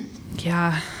 though.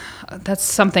 Yeah, that's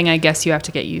something I guess you have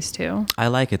to get used to. I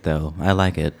like it, though. I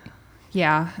like it.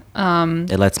 Yeah.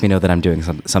 It lets me know that I'm doing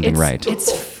something right.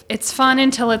 It's fun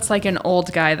until it's like an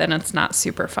old guy, then it's not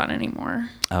super fun anymore.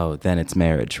 Oh, then it's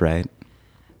marriage, right?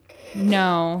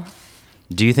 No.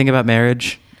 Do you think about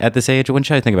marriage at this age? When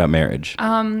should I think about marriage?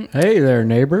 Hey there,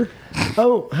 neighbor.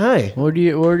 Oh, hi. What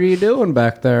are you doing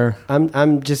back there?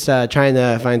 I'm just trying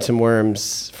to find some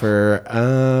worms for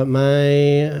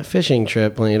my fishing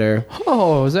trip later.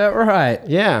 Oh, is that right?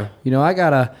 Yeah. You know, I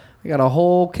got a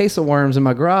whole case of worms in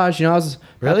my garage. You know, I was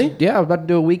Really? I was about to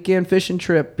do a weekend fishing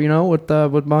trip. You know,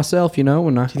 with myself. You know,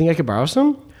 and Do you think I could borrow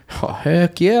some? oh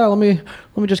heck yeah, let me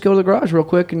just go to the garage real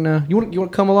quick, and you want to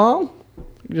come along?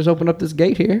 You can just open up this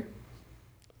gate here.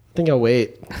 I think I'll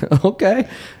wait. Okay,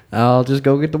 I'll just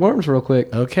go get the worms real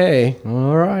quick. Okay.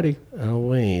 Alrighty. I'll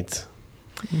wait.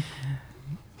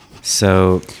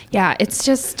 So Yeah, it's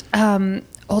just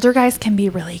older guys can be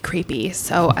really creepy.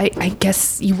 So I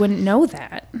guess you wouldn't know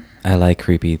that. I like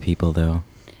creepy people, though.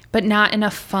 But not in a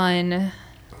fun,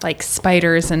 like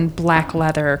spiders and black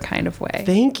leather kind of way.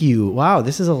 Thank you. Wow,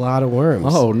 this is a lot of worms.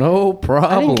 Oh, no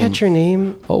problem. I didn't catch your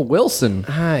name. Oh, Wilson.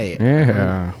 Hi.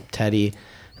 Yeah. Teddy.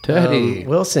 Teddy.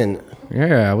 Wilson,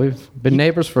 Yeah, we've been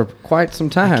neighbors for quite some I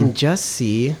can time. just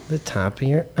see the top of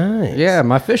your eyes. Yeah,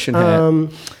 my fishing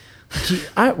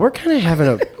hat. We're kind of having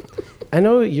a. I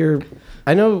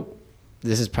know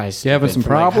this is probably You having stupid some for,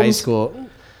 like, high problems? school.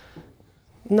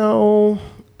 No,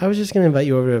 I was just gonna invite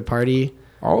you over to a party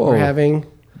Oh. we're having.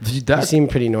 You That seem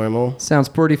pretty normal. sounds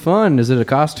pretty fun. Is it a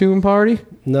costume party?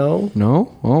 No,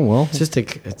 No? Oh, well. it's just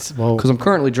well. Because I'm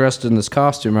currently dressed in this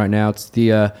costume right now. It's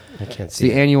the I can't it's see.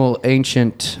 the annual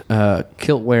ancient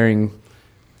kilt wearing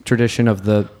tradition of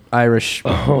the Irish.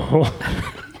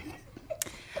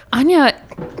 Anya,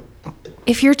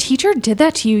 if your teacher did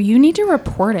that to you, you need to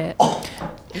report it.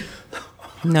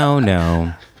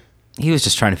 No. He was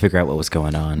just trying to figure out what was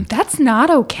going on. That's not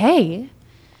okay.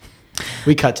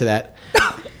 We cut to that.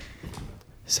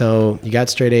 So you got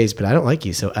straight A's, but I don't like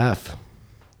you, so F.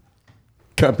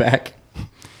 Come back.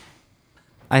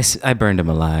 I burned him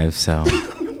alive, so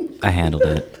I handled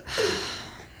it.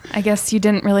 I guess you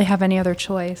didn't really have any other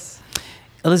choice.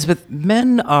 Elizabeth,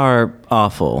 men are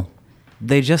awful.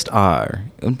 They just are.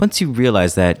 And once you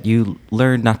realize that, you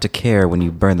learn not to care when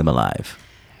you burn them alive.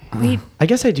 Wait, I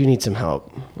guess I do need some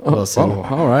help, Wilson. Oh,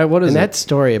 all right. What is And it? that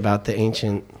story about the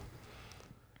ancient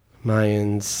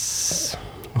Mayans,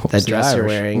 it's that the dress you're Irish.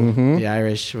 wearing, the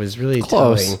Irish, was really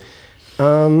Close.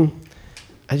 telling.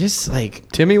 I just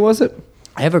Timmy, was it?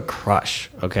 I have a crush.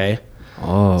 Okay,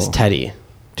 Oh, it's Teddy,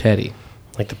 Teddy.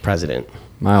 like the president.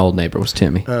 My old neighbor was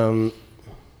Timmy.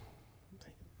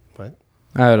 What?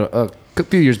 A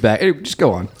few years back. Anyway, just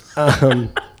go on. Oh,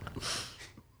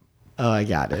 I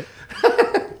got it.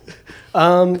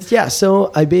 Yeah,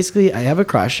 so I have a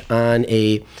crush on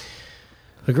a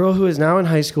girl who is now in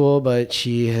high school, but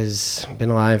she has been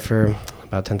alive for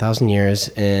about 10,000 years,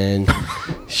 and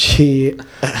she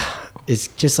is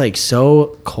just like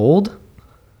so cold,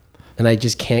 and I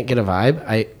just can't get a vibe.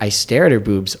 I stare at her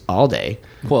boobs all day,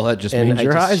 Well, that just and means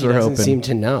your eyes she are doesn't open. seem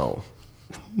to know.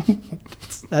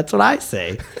 That's what I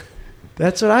say.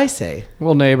 That's what I say.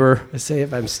 Well, neighbor. I say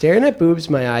if I'm staring at boobs,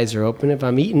 my eyes are open. If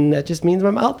I'm eating, that just means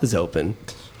my mouth is open.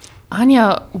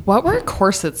 Anya, what were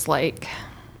corsets like?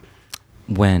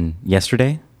 When?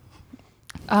 Yesterday?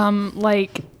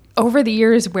 Like over the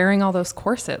years wearing all those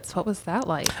corsets, what was that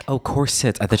like? Oh,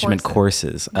 corsets. I thought you meant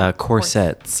Corset. courses.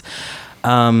 Corsets.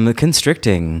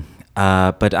 Constricting.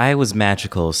 But I was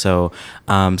magical, so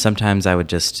sometimes I would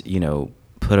just,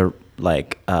 put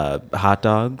hot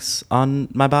dogs on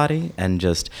my body and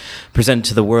just present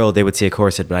to the world. They would see a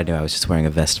corset, but I knew I was just wearing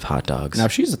a vest of hot dogs. Now,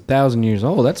 if she's 1,000 years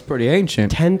old, that's pretty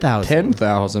ancient. 10,000.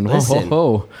 10,000. Listen.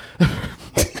 Ho.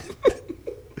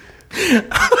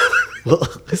 Well,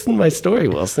 listen to my story,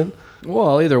 Wilson.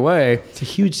 Well, either way, It's a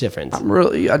huge difference. I'm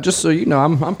really, just so you know,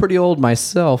 I'm pretty old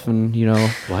myself, and,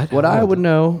 what How I old? would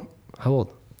know, How old?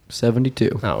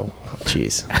 72. Oh,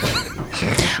 jeez.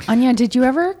 Anya, did you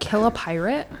ever kill a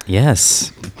pirate?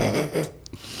 Yes.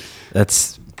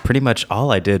 That's pretty much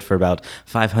all I did for about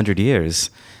 500 years.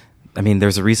 I mean,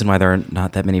 there's a reason why there are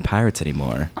not that many pirates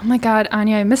anymore. Oh my God,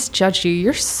 Anya, I misjudged you.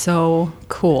 You're so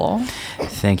cool.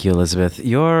 Thank you, Elizabeth.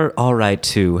 You're all right,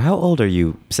 too. How old are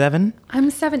you? 7? I'm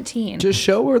 17. Just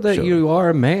show her that you are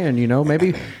a man,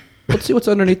 Maybe, let's see what's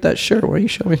underneath that shirt. Why don't you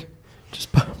show me?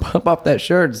 Just pop off that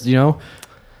shirt,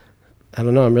 I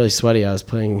don't know. I'm really sweaty. I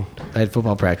had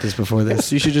football practice before this.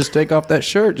 So you should just take off that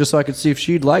shirt just so I could see if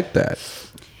she'd like that.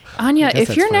 Anya, guess if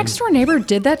that's your fine. next door neighbor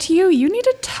did that to you, you need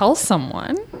to tell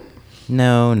someone.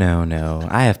 No.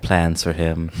 I have plans for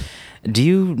him. Do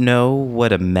you know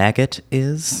what a maggot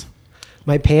is?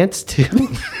 My pants, too.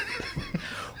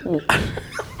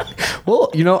 Well,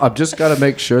 I've just got to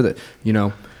make sure that,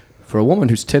 for a woman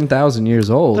who's 10,000 years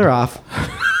old. They're off.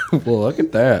 Well, look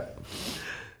at that.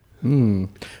 You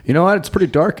know what? It's pretty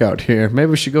dark out here. Maybe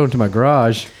we should go into my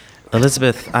garage.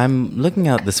 Elizabeth, I'm looking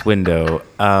out this window.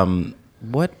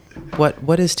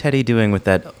 What is Teddy doing with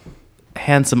that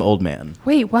handsome old man?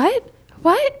 Wait, what?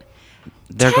 What?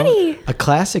 They're Teddy! A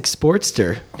classic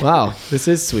Sportster. Wow, this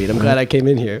is sweet. I'm glad I came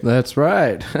in here. That's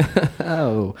right.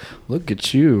 Oh, look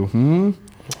at you.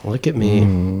 Look at me.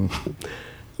 I'm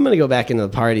going to go back into the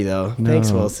party, though.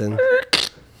 Thanks, Wilson.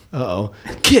 Uh-oh.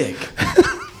 Kick.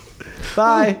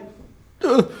 Bye.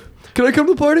 Can I come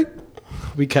to the party?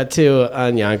 We cut to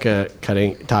Anyanka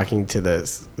talking to the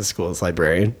school's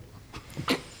librarian.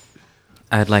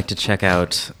 I'd like to check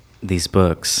out these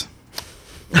books.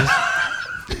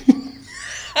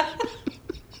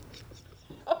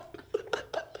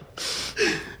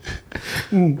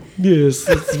 Yes,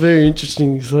 it's a very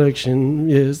interesting selection.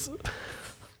 Yes.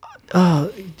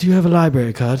 Do you have a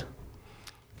library card?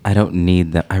 I don't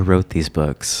need them. I wrote these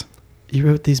books. You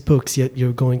wrote these books, yet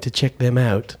you're going to check them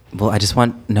out. Well, I just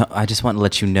want to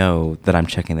let you know that I'm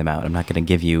checking them out. I'm not going to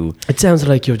give you. It sounds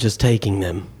like you're just taking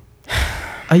them.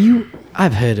 Are you?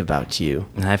 I've heard about you.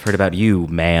 I've heard about you,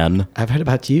 man. I've heard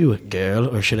about you,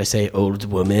 girl, or should I say old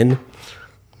woman?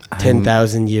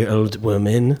 10,000-year-old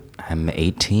woman. I'm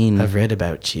 18. I've read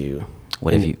about you.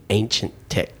 What in have you? Ancient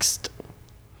text.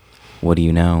 What do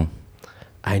you know?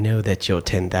 I know that you're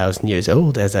 10,000 years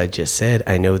old, as I just said.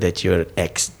 I know that you're an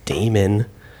ex-demon.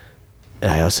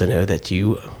 And I also know that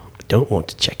you don't want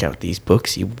to check out these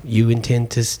books. You intend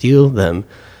to steal them.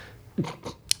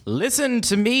 Listen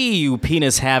to me, you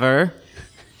penis haver.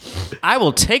 I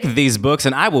will take these books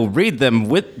and I will read them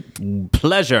with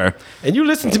pleasure. And you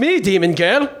listen to me, demon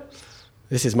girl.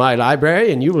 This is my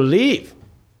library, and you will leave.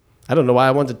 I don't know why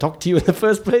I wanted to talk to you in the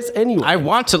first place anyway. I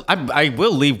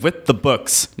will leave with the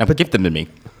books. Now give them to me.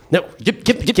 No, give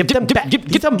them back.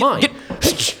 Give them mine.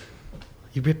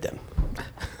 You ripped them.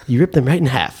 You ripped them right in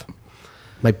half.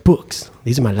 My books.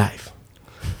 These are my life.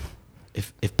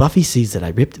 If Buffy sees that I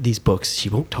ripped these books, she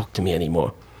won't talk to me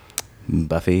anymore.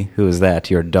 Buffy, who is that?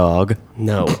 Your dog?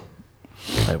 No.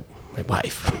 My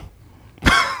wife.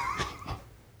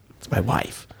 It's my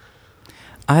wife.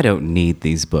 I don't need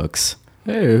these books.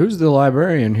 Hey, who's the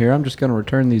librarian here? I'm just going to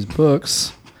return these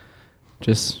books.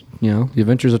 Just, The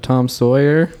Adventures of Tom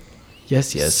Sawyer. Yes.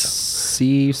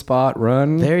 Sea Spot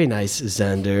Run. Very nice,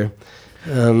 Xander.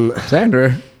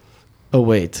 Xander. Oh,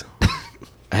 wait.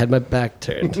 I had my back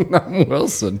turned. I'm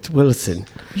Wilson. Wilson,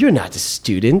 you're not a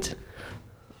student.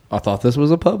 I thought this was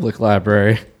a public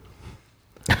library.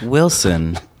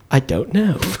 Wilson. I don't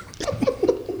know.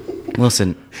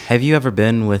 Wilson, have you ever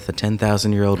been with a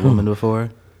 10,000-year-old woman before?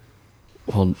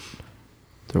 Well,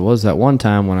 there was that one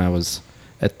time when I was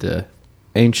at the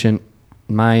ancient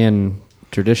Mayan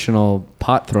traditional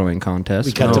pot throwing contest.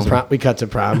 We cut to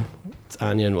prom. It's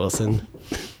Anya and Wilson.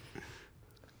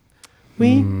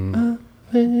 We are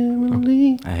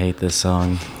family. I hate this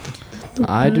song.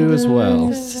 I do as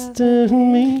well.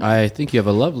 I think you have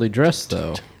a lovely dress,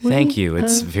 though. Thank you.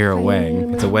 It's Vera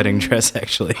Wang. It's a wedding dress,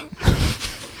 actually.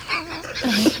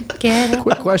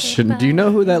 Quick question. Do you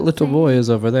know who that little boy is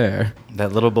over there?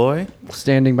 That little boy?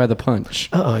 Standing by the punch.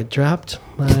 Uh-oh, I dropped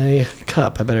my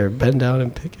cup. I better bend down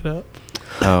and pick it up.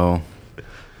 Oh,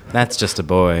 that's just a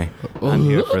boy. I'm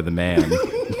here for the man.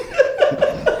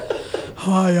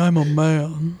 Hi, I'm a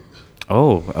man.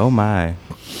 Oh my.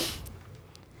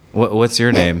 What's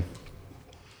your name?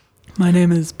 My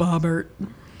name is Bobbert.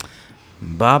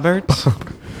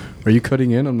 Bobbert? Are you cutting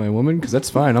in on my woman? Because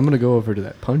that's fine. I'm going to go over to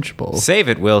that punch bowl. Save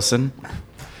it, Wilson.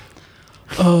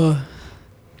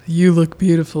 You look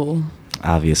beautiful.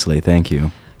 Obviously, thank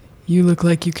you. You look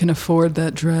like you can afford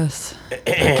that dress.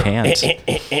 I can't.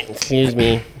 Excuse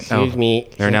me.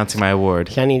 They're announcing my award.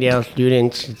 Sunnydale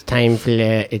students, it's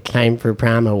time for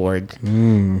prom awards.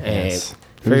 Yes.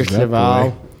 Who's First that of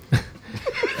all,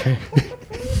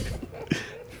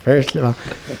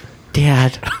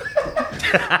 Dad.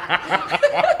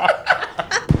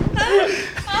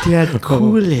 Dad,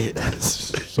 cool it.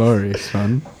 Sorry,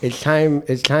 son. It's time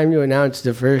to announce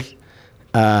the first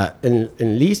and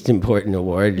least important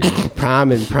award,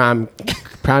 prom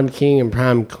king and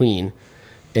prom queen.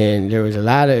 And there was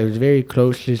it was very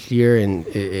close this year, and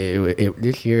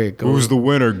this year it goes. Who's the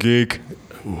winner, geek?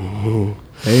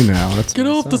 Hey now, that's Get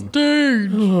my off the son.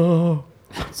 stage!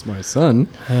 That's my son.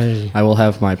 Hi. I will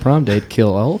have my prom date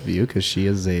kill all of you because she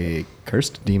is a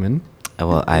cursed demon.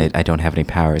 Well, I don't have any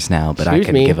powers now, but I Excuse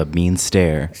can me. give a mean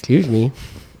stare. Excuse me.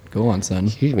 Go on, son.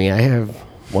 Excuse me. I have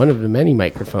one of the many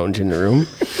microphones in the room.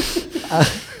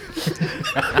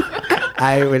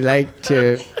 I would like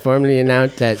to formally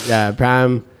announce that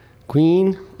prom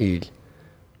queen is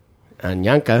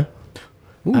Anyanka.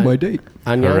 Ooh, my date.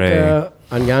 Hooray.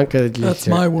 Anyanka is That's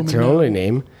my woman it's her now. only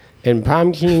name. And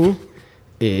prom king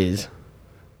is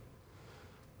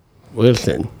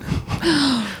Wilson.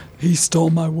 He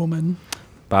stole my woman.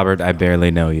 Bobbert, I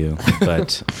barely know you,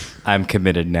 but I'm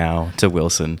committed now to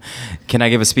Wilson. Can I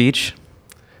give a speech?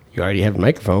 You already have a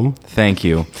microphone. Thank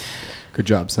you. Good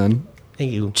job, son.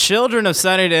 Thank you. Children of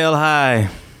Sunnydale High.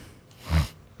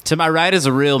 To my right is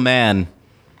a real man.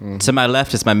 To my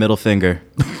left is my middle finger.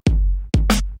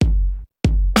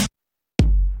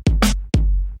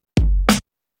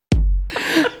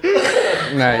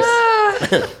 Nice.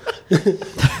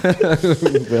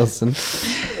 Wilson.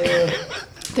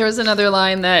 There was another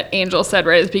line that Angel said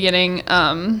right at the beginning.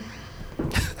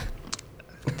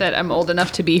 That I'm old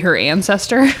enough to be her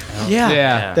ancestor.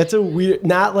 Yeah. That's a weird.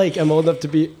 Not like I'm old enough to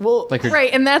be. Well, Like her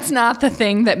Right, and that's not the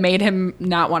thing that made him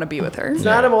not want to be with her. it's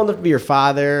not I'm old enough to be your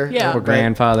father. Yeah. or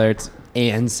grandfather. It's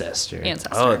ancestor.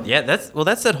 Ancestor. Oh yeah, that's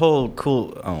that whole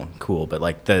cool, but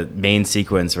like the main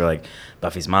sequence where like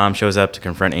Buffy's mom shows up to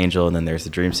confront Angel, and then there's the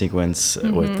dream sequence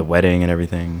with the wedding and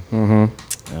everything.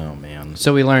 Mm-hmm. Oh man.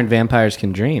 So we learned vampires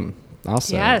can dream.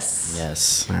 Also. Yes.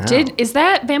 Yes. Wow. Is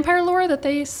that vampire lore that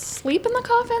they sleep in the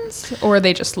coffins, or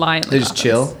they just lie in the They just coffins?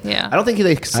 chill. Yeah. I don't think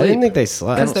they sleep. I didn't think they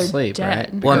slept. They don't they're sleep,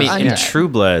 dead. right? Well, I mean, in Undead. True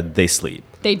Blood, they sleep.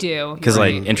 They do. Because You're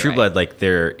like right. in True You're Blood, like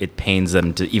it pains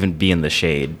them to even be in the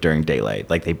shade during daylight.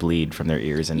 Like they bleed from their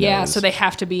ears and Yeah, nose. so they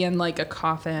have to be in like a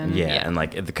coffin. yeah, and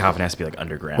like the coffin has to be like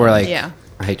underground. Or like, Yeah.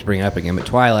 I hate to bring it up again, but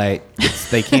Twilight,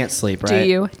 they can't sleep,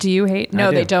 right? Do you hate?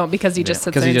 No, do. they don't, because he just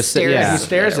sits 'Cause there he and just sit- stares. yeah. He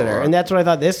stares at her, and that's what I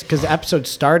thought. This because the episode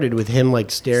started with him like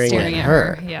staring at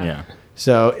her. Yeah. yeah.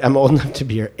 So I'm old enough to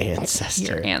be your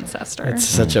ancestor. Your ancestor. It's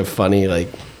such a funny like.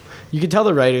 You can tell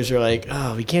the writers are like,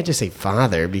 oh, we can't just say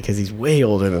father because he's way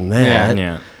older than that.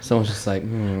 Yeah. Someone's just like,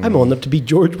 I'm old enough to be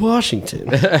George Washington.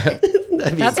 That'd be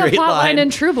That's a a great plot line. line in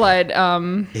True Blood.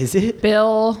 Is it?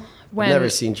 Bill, when Never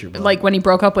seen True Blood. like when he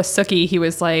broke up with Sookie, he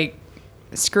was like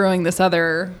screwing this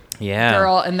other Yeah.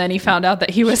 girl, and then he found out that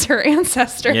he was her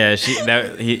ancestor. Yeah, she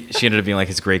ended up being like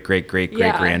his great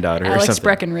granddaughter or Alex something.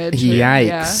 Breckenridge.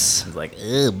 yikes. It's like,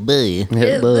 oh boy.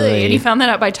 Yeah. boy. And he found that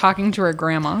out by talking to her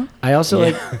grandma. I also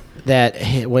like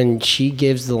that when she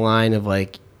gives the line of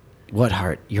like, "What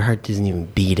heart? Your heart isn't even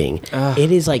beating."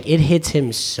 It is like it hits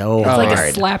him so It's hard. like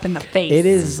a slap in the face. It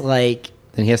is like,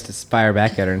 Then he has to fire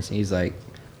back at her, and he's like,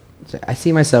 I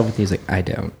see myself with you. He's like, I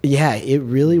don't. yeah, it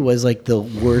really was like the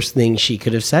worst thing she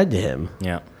could have said to him.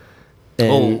 Yeah. And,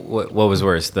 Oh, what was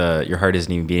worse? Your heart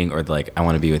isn't even beating, or like, I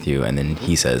want to be with you, and then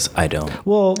he says, I don't.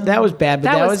 well, that was bad, but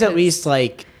That that was was at his- least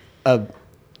like a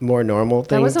more normal that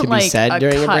thing wasn't to be like said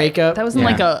during a cut. breakup. That wasn't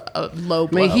Yeah. like a low I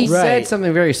blow. mean, he Right. said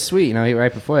something very sweet,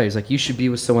 right before that. He's like, you should be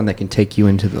with someone that can take you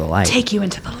into the light. Take you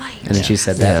into the light. and then she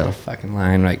said that Yeah. little fucking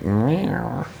line, like,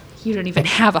 meow. You don't even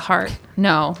have a heart.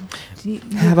 No. Your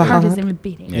Have a heart heart? isn't even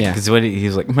beating. Yeah. Because he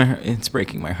was like, it's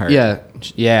breaking my heart. Yeah,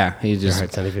 he just.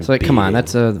 heart's not even it's like, come on, beating.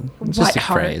 that's it's just What a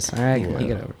heart? phrase. All right, you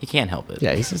get over it. He can't help it.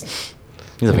 Yeah, he's just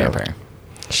He's a vampire.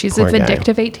 She's Poor a guy.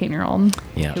 vindictive 18-year-old.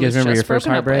 Yeah. You guys remember your first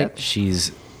heartbreak?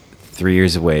 She's 3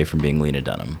 years away from being Lena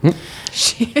Dunham.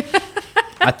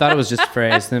 I thought it was just a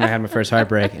phrase. Then I had my first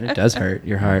heartbreak, and it does hurt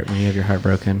your heart when you have your heart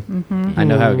broken. I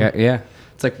know how it got. Yeah,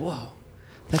 it's like, whoa,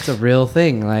 that's a real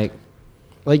thing.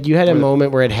 like you had a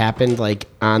moment where it happened like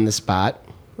on the spot.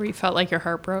 Where you felt like your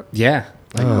heart broke. Yeah,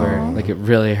 like it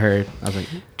really hurt. I was like,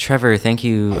 Trevor, thank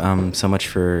you so much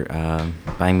for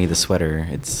buying me the sweater.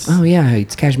 It's oh yeah,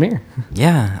 it's cashmere.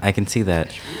 yeah, I can see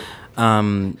that.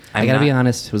 I gotta be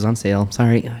honest. It was on sale.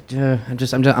 Sorry.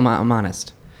 I'm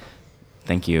honest.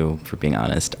 Thank you for being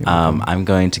honest. I'm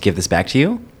going to give this back to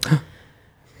you.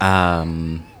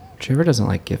 Trevor doesn't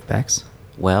like gift backs.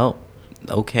 Well,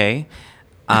 okay.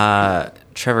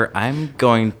 Trevor, I'm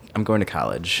going to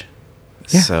college.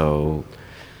 Yeah. So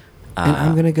And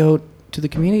I'm gonna go to the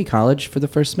community college for the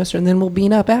first semester, and then we'll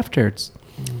meet up after.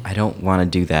 I don't want to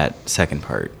do that second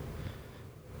part.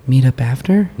 Meet up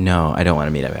after? No, I don't want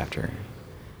to meet up after.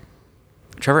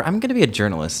 Trevor, I'm going to be a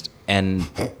journalist, and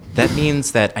that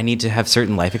means that I need to have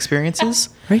certain life experiences.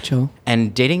 Rachel.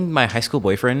 And dating my high school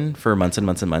boyfriend for months and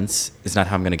months and months is not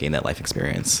how I'm going to gain that life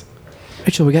experience.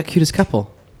 Rachel, we got cutest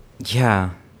couple.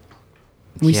 Yeah.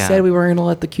 We Yeah. said we weren't gonna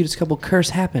let the cutest couple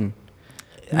curse happen.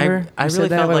 Remember? I We really said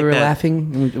that felt when like we were that.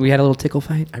 laughing and we had a little tickle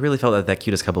fight. I really felt that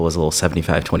cutest couple was a little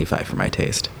 75-25 for my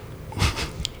taste.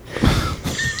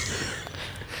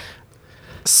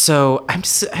 So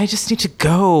I just need to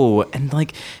go and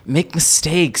like make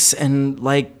mistakes and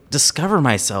like discover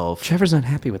myself. Trevor's not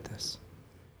happy with this.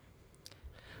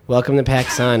 Welcome to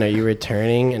PacSun. Are you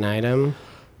returning an item?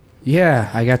 Yeah,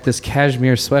 I got this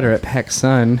cashmere sweater at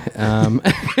PacSun.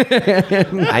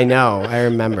 I know. I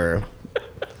remember.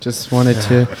 Just wanted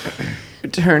to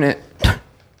return it.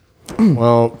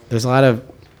 Well, there's a lot of.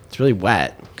 It's really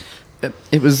wet.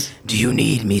 It was. Do you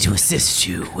need me to assist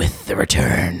you with the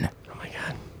return? Oh my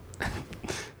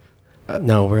god.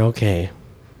 No, we're okay.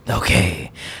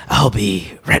 Okay, I'll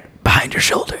be right behind your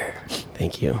shoulder.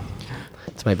 Thank you.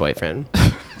 It's my boyfriend.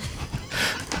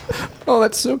 Oh,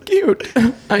 that's so cute.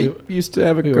 I used to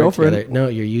have a We work girlfriend. together. No,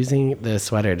 you're using the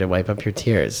sweater to wipe up your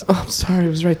tears. Oh, I'm sorry. It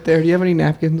was right there. Do you have any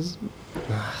napkins?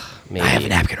 Maybe. I have a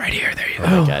napkin right here. There you go.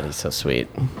 Oh my God, he's so sweet.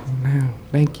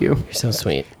 Thank you. You're so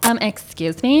sweet.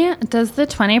 Excuse me, does the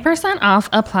 20% off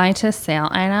apply to sale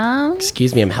items?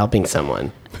 Excuse me, I'm helping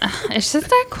someone. It's just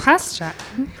a question.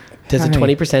 Does the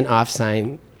Hi. 20% off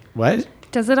sign, what?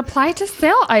 Does it apply to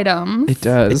sale items? It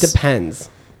does. It depends.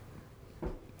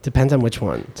 Depends on which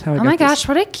one. That's how I Oh got my this. gosh,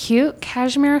 what a cute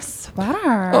cashmere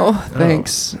sweater. Oh,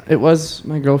 thanks. It was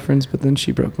my girlfriend's, but then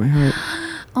she broke my heart.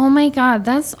 Oh my God,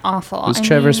 that's awful. It was I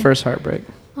Trevor's mean- first heartbreak.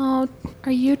 Oh,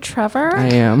 are you Trevor? I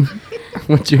am.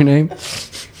 What's your name?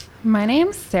 My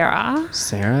name's Sarah.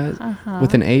 Sarah?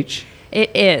 With an H?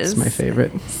 It is. It's my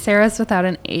favorite. Sarah's without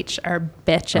an H are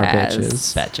bitches. Our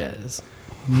bitches. Betches.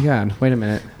 Oh my God. Wait a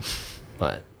minute.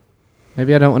 What?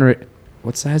 Maybe I don't want to.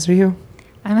 What size are you?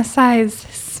 I'm a size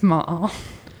small.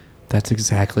 That's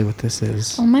exactly what this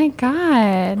is. Oh my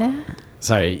God.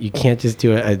 Sorry, you can't just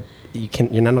do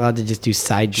you're not allowed to just do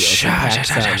side deals.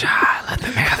 Let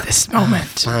them have this moment.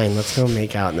 Fine, let's go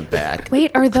make out in the back.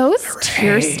 Wait, are those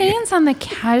tear stains on the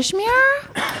cashmere?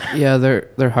 Yeah,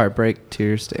 they're heartbreak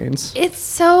tear stains. It's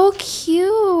so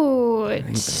cute.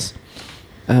 Thanks.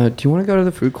 Do you want to go to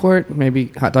the food court? Maybe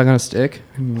hot dog on a stick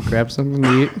and grab something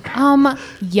to eat?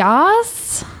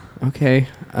 Yas? Okay.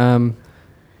 Oh,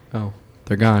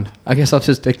 they're gone. I guess I'll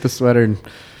just take the sweater and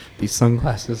these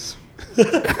sunglasses.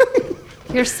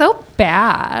 You're so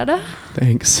bad.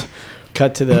 Thanks.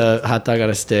 Cut to the hot dog on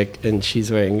a stick, and she's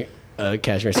wearing a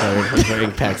cashmere sweater and he's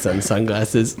wearing PacSun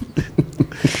sunglasses.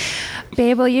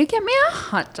 Babe, will you get me a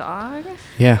hot dog?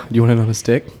 Yeah. Do you want it on a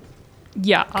stick?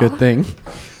 Yeah. Good thing.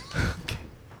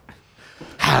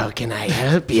 How can I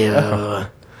help you?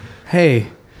 Hey,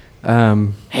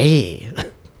 Hey.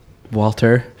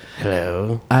 Walter.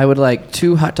 Hello. I would like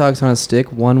 2 hot dogs on a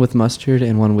stick, one with mustard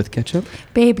and one with ketchup.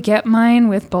 Babe, get mine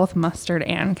with both mustard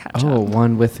and ketchup. Oh,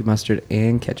 one with mustard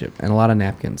and ketchup, and a lot of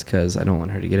napkins because I don't want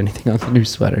her to get anything on the new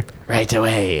sweater. Right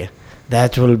away.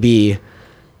 That will be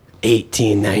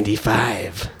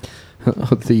 $18.95.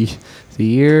 the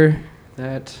year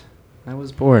that I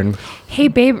was born. Hey,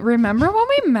 babe, remember when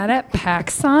we met at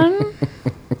PacSun?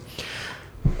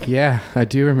 Yeah, I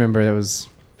do remember. That was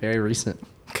very recent.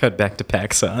 Cut back to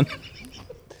PacSun.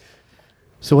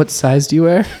 So what size do you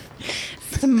wear?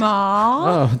 Small.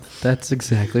 Oh, that's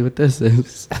exactly what this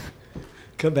is.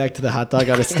 Come back to the hot dog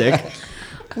on a stick.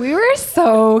 We were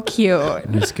so cute.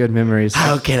 There's good memories.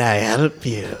 How can I help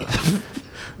you?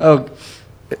 Oh,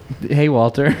 hey,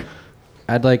 Walter.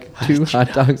 I'd like 2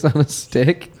 hot dogs on a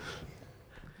stick.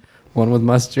 One with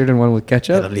mustard and one with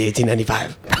That'll ketchup. be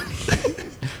 $18.95.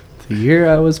 The year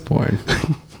I was born.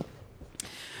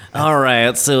 All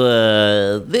right,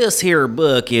 so this here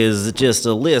book is just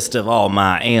a list of all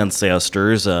my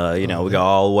ancestors. We go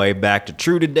all the way back to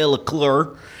Trudy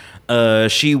Delaclure.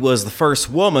 She was the first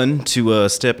woman to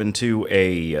step into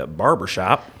a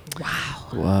barbershop.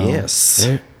 Wow. Yes.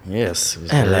 Yes. It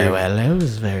was Hello, very- hello. It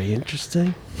was very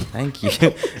interesting. Thank you.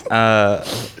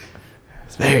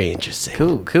 It's very interesting.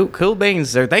 Cool beans,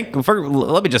 sir.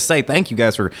 Let me just say thank you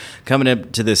guys for coming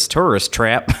up to this tourist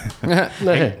trap.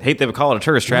 hate they would call it a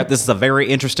tourist trap. This is a very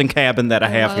interesting cabin that I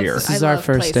have here. This I is our love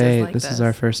first places date. like This is this.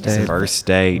 our first date. First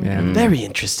date. Yeah. Very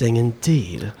interesting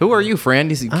indeed. Who are you,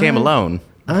 friend? You came alone.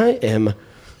 I am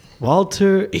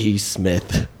Walter E.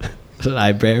 Smith,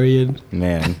 librarian.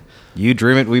 Man, you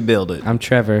dream it, we build it. I'm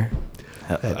Trevor.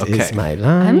 That is my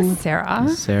line. I'm Sarah.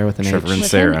 Sarah with an Trevor H. and With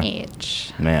Sarah. an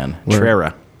H. Man, We're-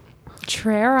 Trera.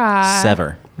 Trera.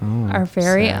 Sever. Our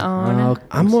very own. Oh,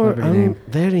 I'm celebrity name.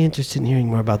 very interested in hearing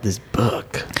more about this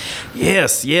book.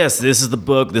 Yes, this is the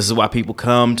book. This is why people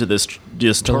come to this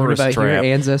just To learn tourist about your trap.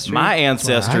 ancestry? My That's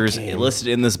ancestors why I came. listed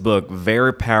in this book,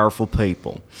 very powerful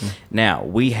people. Now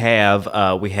we have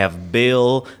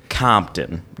Bill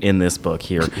Compton in this book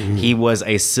here. He was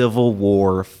a Civil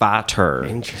War fighter.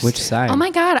 Interesting. Which side? Oh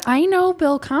my God, I know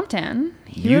Bill Compton.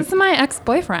 He was my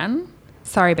ex-boyfriend.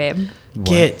 Sorry, babe.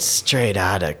 Get straight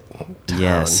out of town.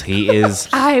 Yes, he is.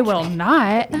 I will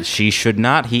not. She should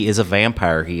not. He is a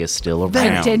vampire. He is still around.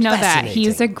 I did know that. Fascinating.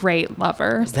 He's a great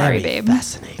lover. Sorry, Very babe.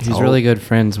 fascinating. He's really good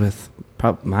friends with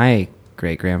my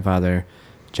great-grandfather,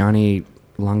 Johnny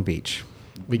Long Beach.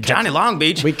 We cut Johnny Long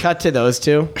Beach. We cut to those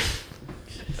two.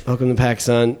 Welcome to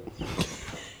PacSun.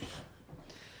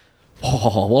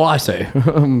 Oh, well, I say.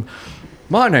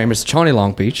 My name is Johnny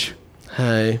Long Beach,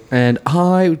 Hi. and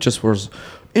I just was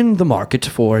in the market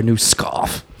for a new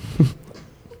scarf.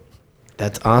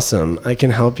 That's awesome. I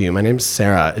can help you. My name's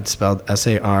Sarah. It's spelled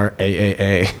Sarah.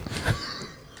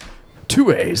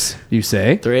 2 A's, you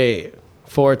say? 3,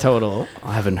 4 total.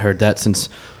 I haven't heard that since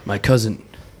my cousin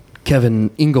Kevin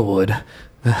Inglewood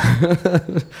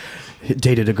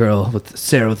dated a girl with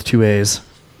Sarah with 2 A's.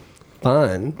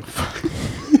 Fun.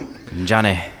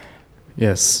 Johnny.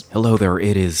 Yes. Hello there.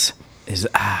 It is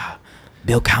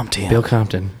Bill Compton. Bill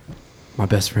Compton, my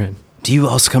best friend. Do you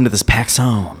also come to this Pax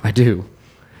Zone? I do.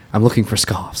 I'm looking for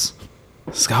scarves.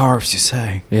 Scarves, you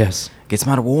say? Yes. Gets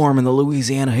mighty warm in the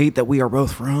Louisiana heat that we are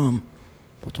both from.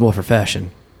 It's more for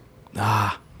fashion.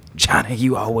 Johnny,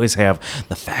 you always have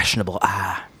the fashionable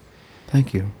eye.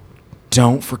 Thank you.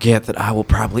 Don't forget that I will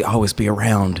probably always be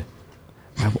around.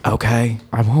 Okay?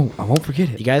 I won't forget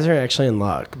You it. guys are actually in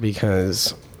luck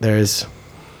because there's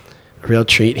a real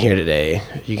treat here today.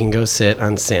 You can go sit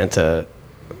on Santa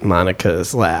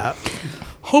Monica's lap.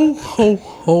 Ho, ho,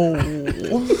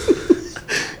 ho.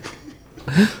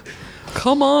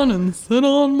 Come on and sit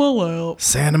on my lap.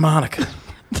 Santa Monica.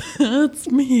 That's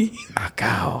me. Oh,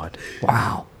 God.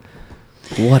 Wow.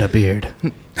 What a beard.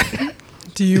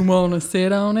 Do you want to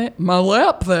sit on it? My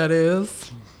lap, that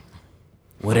is.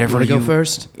 Whatever Want to you go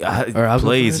first? Or I'll go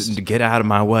please, first? get out of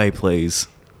my way, please.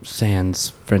 Sans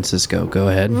Francisco, go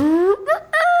ahead.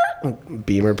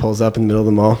 Beamer pulls up in the middle of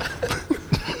the mall.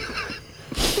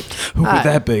 Who would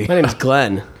that be? My name's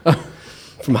Glenn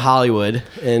from Hollywood,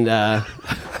 and I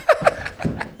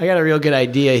got a real good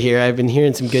idea here. I've been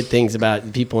hearing some good things about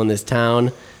the people in this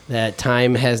town, that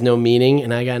time has no meaning,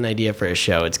 and I got an idea for a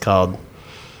show. It's called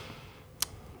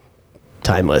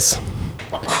Timeless.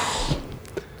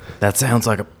 That sounds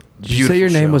like a Did you beautiful say your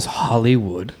name show. was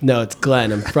Hollywood? No, it's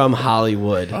Glenn. I'm from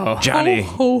Hollywood. Johnny,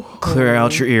 Ho, ho. clear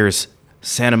out your ears.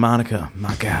 Santa Monica,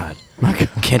 my God.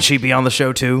 Can she be on the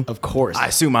show too? Of course. I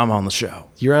assume I'm on the show.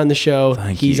 You're on the show.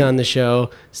 Thank He's you. on the show.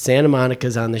 Santa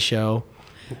Monica's on the show.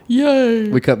 Yay.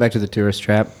 We cut back to the tourist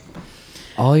trap.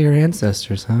 All your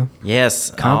ancestors, huh?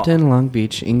 Yes. Compton, Long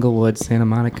Beach, Inglewood, Santa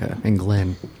Monica, and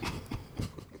Glen.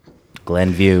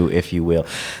 Glenview, if you will.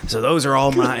 So those are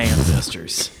all my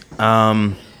ancestors.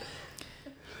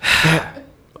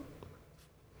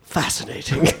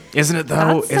 Fascinating. Isn't it though?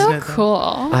 That's Isn't so it though? cool.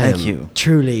 Thank I am you.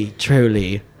 Truly,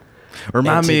 truly.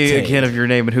 Remind me entertained. again of your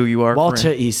name and who you are. Walter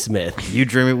friend. E. Smith. You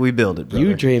dream it, we build it, brother.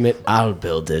 You dream it, I'll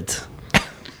build it.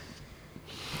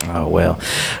 Oh well.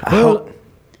 Well,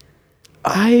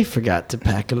 I forgot to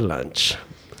pack a lunch.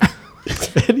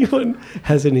 If anyone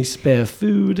has any spare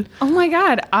food, Oh my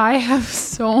God, I have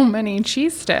so many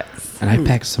cheese sticks. And I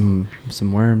packed some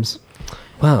worms.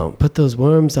 wow, put those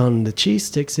worms on the cheese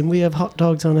sticks and we have hot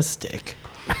dogs on a stick.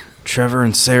 Trevor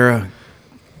and Sarah,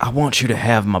 I want you to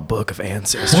have my book of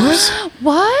ancestors.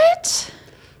 What?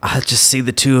 I just see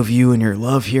the two of you and your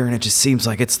love here, and it just seems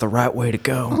like it's the right way to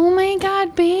go. Oh my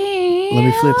God, babe. Let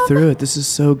me flip through it. This is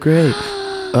so great.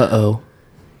 Uh-oh.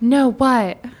 No,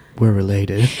 what? We're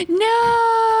related. No.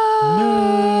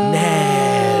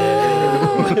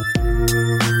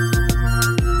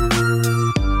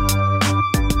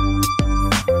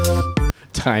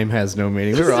 Time has no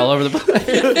meaning. We were all over the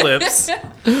place. Flips.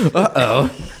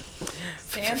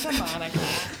 Santa Monica.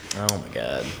 Oh my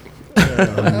God.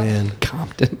 Oh, man.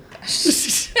 Compton.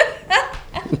 Is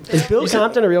Bill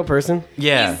Compton a real person?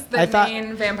 Yeah. He's the I thought-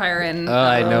 main vampire in, Oh,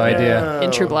 I had no idea.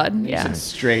 in True Blood. Yeah.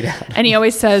 Straight out. And he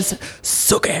always says,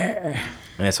 Suke.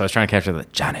 Yeah, so I was trying to capture the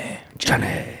Johnny.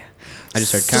 I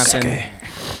just heard Compton.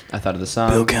 Suke. I thought of the song.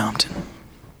 Bill Compton.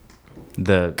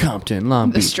 The Compton,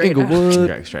 Long Beach, straight out.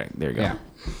 Inglewood. strike. There you go. Yeah.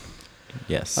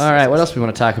 Yes. All right, what else we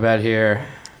want to talk about here?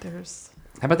 there's,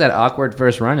 How about that awkward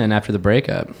first run-in after the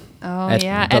breakup? oh At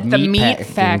yeah, the at the meat meat packing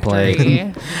factory.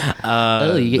 place.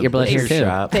 Oh, you get your blood butcher here, too.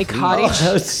 shop. They caught each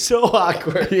That was so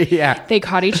awkward. Yeah. They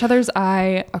caught each other's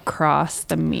eye across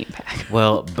the meat pack.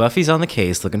 Well, Buffy's on the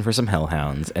case looking for some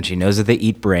hellhounds, and she knows that they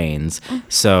eat brains.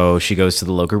 So she goes to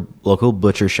the local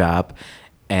butcher shop,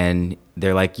 and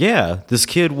they're like, "Yeah, this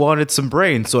kid wanted some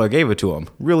brains, so I gave it to him.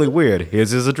 Really weird.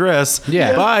 Here's his address.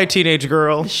 Yeah. Bye, teenage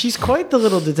girl." She's quite the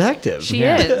little detective. She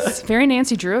is very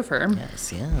Nancy Drew of her.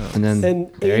 And then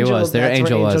And there he was. There that's where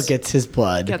Angel Angel was. gets his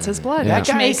blood. Gets his blood. Yeah. That Which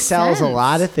guy makes sells a sense.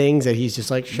 lot of things that he's just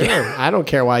like, sure, I don't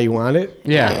care why you want it.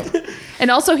 Yeah. And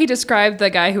also, he described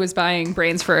the guy who was buying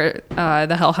brains for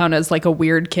the Hellhound as like a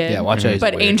weird kid. Yeah, watch out, he's a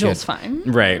But weird Angel's kid. fine.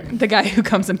 Right. The guy who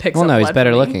comes and picks Well, up no, he's blood better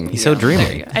for me. looking. He's so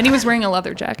dreamy. And he was wearing a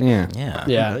leather jacket. Yeah. Yeah.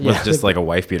 Yeah, With yeah. just like a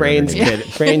wife beater. Brains underneath.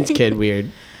 kid, brains kid,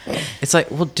 weird. It's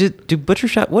like, well, do butcher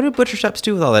shop? What do butcher shops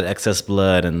do with all that excess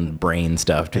blood and brain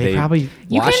stuff? Do They probably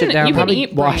Wash can- it down. you can Probably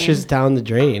eat washes brain. down the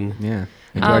drain. Yeah.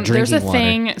 Into our There's a drinking water.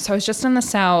 thing. So I was just in the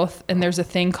South, and there's a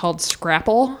thing called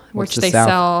Scrapple, What's which the they South?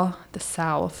 sell the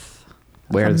South.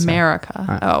 Where of the South?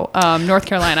 America. North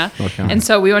Carolina. North Carolina. And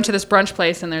so we went to this brunch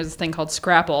place, and there's this thing called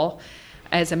Scrapple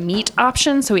as a meat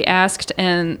option. So we asked,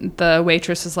 and the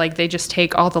waitress was like, they just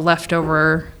take all the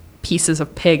leftover pieces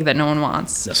of pig that no one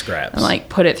wants. The scraps. And like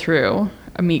put it through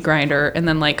a meat grinder and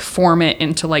then like form it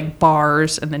into like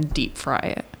bars and then deep fry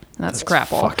it. And that's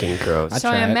scrapple. Fucking gross. So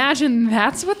I try it. imagine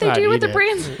that's what they I'd do with eat the it.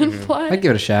 brains and blood. I'd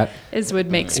give it a shot. Is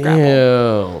would make scrapple.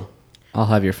 Ew. I'll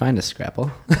have your finest scrapple.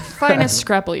 Finest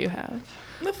scrapple you have.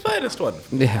 The finest one.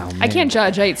 Yeah, I can't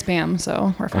judge. I ate spam,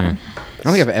 so we're fine. I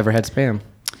don't think I've ever had spam.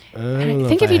 I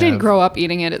think if you didn't grow up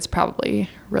eating it, it's probably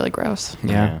really gross.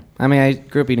 Yeah. I mean, I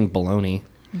grew up eating bologna.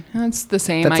 It's the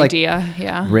same That's like idea.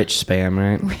 Yeah. Rich spam,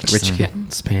 right? Rich kid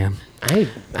spam.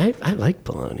 I like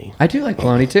bologna. I do like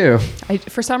bologna too.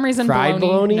 For some reason, Fried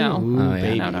bologna? No. Ooh, Oh, yeah.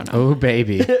 baby. No. Oh,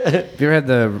 baby. Have you ever had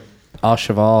the Al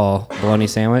Cheval bologna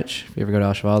sandwich? If you ever go to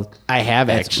Al Cheval? I have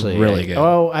That's actually. really good.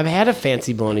 Oh, I've had a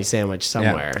fancy bologna sandwich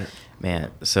somewhere.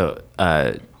 Man, so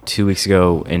 2 weeks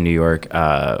ago in New York,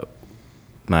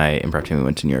 my improv team, we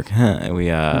went to New York. And we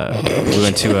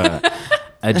went to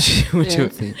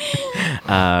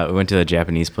we went to a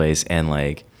Japanese place, and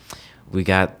like we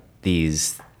got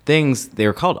these things. They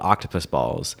were called octopus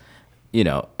balls, you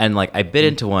know. And like I bit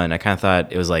into one. I kind of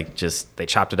thought it was like just they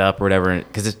chopped it up or whatever,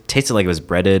 because it tasted like it was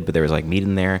breaded, but there was like meat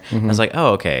in there. I was like,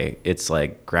 oh, okay, it's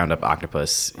like ground up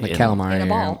octopus, Like calamari. in a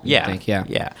ball. you Yeah, think, yeah.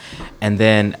 yeah. And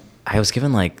then I was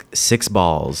given like 6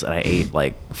 balls, and I ate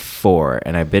like 4,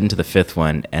 and I bit into the 5th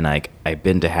one, and I bit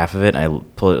into half of it, and I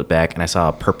pulled it back, and I saw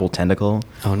a purple tentacle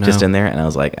Oh, no. just in there, and I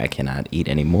was like, I cannot eat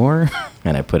anymore,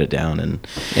 and I put it down, and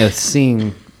Yeah,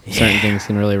 seeing certain things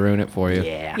can really ruin it for you.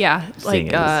 Yeah, Seeing like, it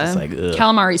is just like, ugh.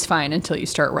 calamari's fine until you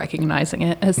start recognizing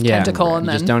it as Yeah, tentacle, and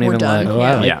you then just don't we're even done. look. Oh,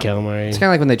 I like Yeah. calamari. It's kind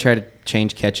of like when they try to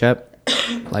change ketchup.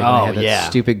 Like when Oh, they had that yeah.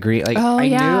 stupid green. Like Oh, I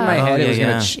knew in my yeah. head Oh, it was yeah,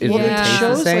 gonna, yeah. it was Well, gonna it taste the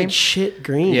shows same. like shit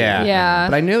green. Yeah. Yeah.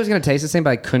 But I knew it was gonna taste the same, but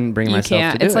I couldn't bring You myself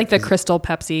can't. to do It's it. like the Crystal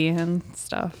Pepsi and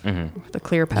stuff. The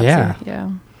clear Pepsi. Yeah.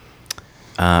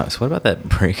 Yeah. so what about that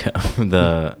breakup?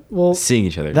 The seeing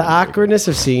each other. The awkwardness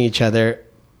of seeing each other.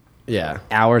 Yeah.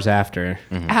 hours after.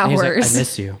 And he's like, Hours. I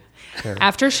miss you.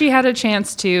 After she had a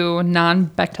chance to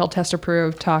non-Bechdel test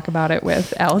approved talk about it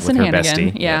with Allison With her Hannigan.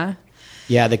 bestie. Yeah.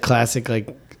 Yeah, the classic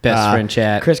like Best friend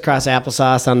chat. crisscross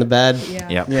applesauce on the bed.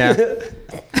 Yep. Yeah.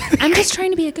 I'm just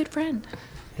trying to be a good friend.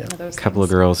 Yeah. A couple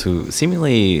of girls who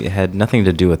seemingly had nothing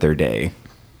to do with their day.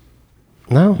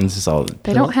 No. And this is all.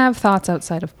 They don't have thoughts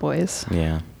outside of boys.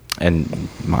 Yeah. And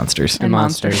monsters. And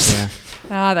monsters. monsters.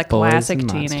 Ah, the Boys classic and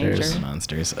teenager. monsters.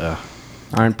 Monsters. Ugh.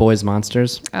 Yeah. Aren't boys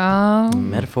monsters? Oh.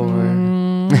 Metaphor.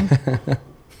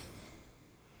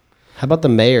 How about the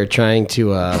mayor trying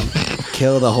to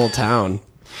kill the whole town?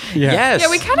 Yes. Yeah,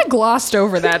 we kind of glossed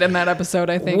over that in that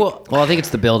episode, I think. Well, Well, I think it's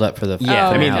the build up for the. yeah.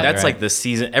 I mean, finale, that's right? like the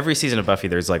season. Every season of Buffy,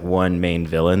 there's like one main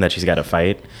villain that she's got to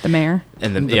fight, the mayor.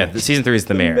 and the season 3 is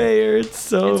the mayor. Mayor, it's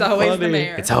so It's always the funny.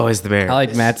 mayor. It's always the mayor. I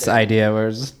like Matt's idea,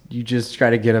 where you just try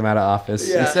to get him out of office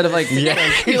instead of like You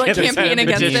like campaign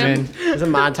against him. It's a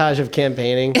montage of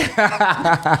campaigning.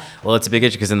 Well, it's a big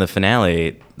issue because in the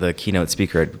finale, the keynote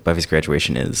speaker at Buffy's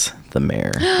graduation is the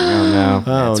mayor. Oh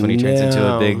no. That's when he turns into a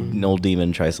no. big old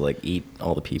demon, tries to like eat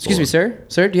all the people. Excuse me, sir.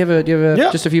 Sir, do you have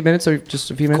Yeah. just a few minutes or just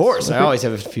a few minutes? Of course, I Okay. always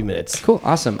have a few minutes. Cool,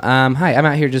 awesome. Hi, I'm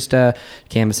out here just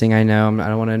canvassing. I know I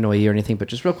don't want to annoy you or anything, but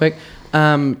just real quick,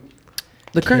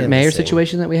 the current mayor Canvassing.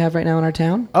 situation that we have right now in our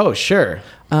town. Oh, sure.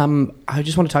 I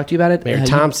just want to talk to you about it. Mayor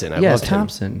Thompson, I yes, love him.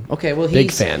 Thompson. Okay, well, Big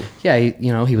he's fan. Yeah,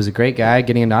 he was a great guy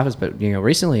getting into office, but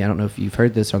recently, I don't know if you've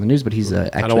heard this on the news, but he's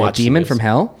actually a watch the demon news. from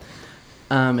hell,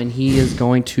 and he is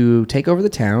going to take over the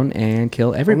town and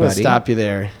kill I'm everybody. going to stop you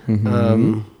there.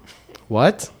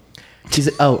 What?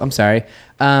 I'm sorry.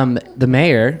 The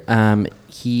mayor,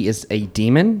 he is a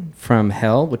demon from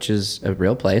hell, which is a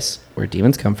real place where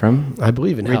demons come from. I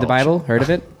believe in Read hell. the Bible. Heard of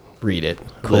it? Read it.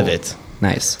 Live it.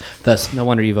 Nice. Thus, no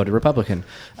wonder you voted Republican.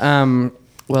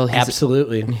 Well,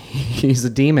 Absolutely. he's a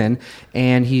demon,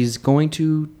 and he's going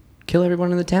to kill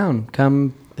everyone in the town.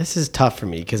 Come, This is tough for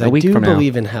me because A I week do from now.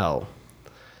 believe in hell.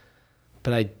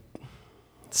 But I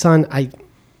I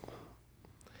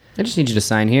just need you to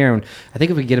sign here, and I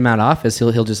think if we get him out of office,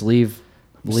 he'll just leave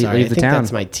sorry, I the think town.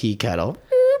 that's my tea kettle.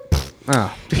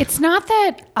 Oh. It's not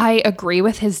that I agree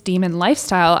with his demon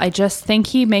lifestyle. I just think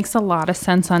he makes a lot of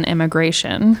sense on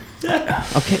immigration.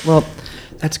 Okay, well,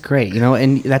 that's great,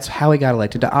 and that's how he got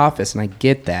elected to office, and I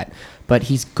get that. But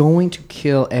he's going to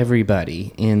kill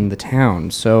everybody in the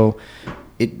town, so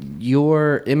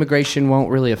your immigration won't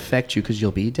really affect you because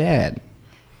you'll be dead.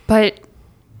 But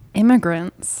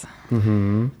immigrants.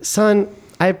 Son,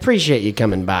 I appreciate you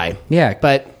coming by. Yeah.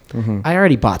 But I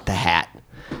already bought the hat.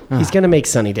 He's going to make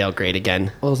Sunnydale great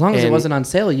again. Well, as long as it And wasn't on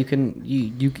sale, you can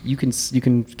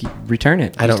return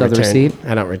it. I don't Still have the return. receipt?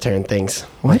 I don't return things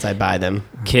once I buy them.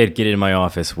 Kid, get in my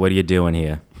office. What are you doing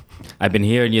here? I've been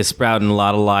hearing you sprouting a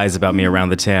lot of lies about me around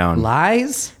the town.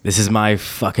 Lies? This is my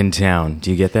fucking town. Do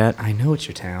you get that? I know it's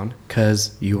your town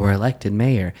because you were elected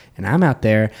mayor, and I'm out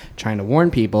there trying to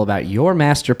warn people about your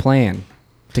master plan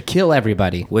to kill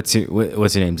everybody. What's your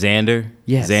name? Xander?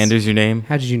 Yes. Xander's your name?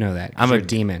 How did you know that? 'Cause you're a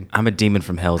demon. I'm a demon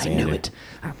from hell, Xander. I knew it.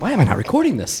 Why am I not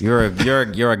recording this? You're a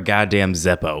goddamn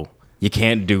Zeppo. You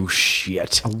can't do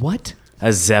shit. A what? A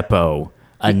Zeppo.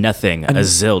 A nothing. A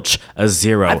zilch. A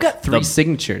zero. I've got three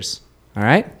signatures. All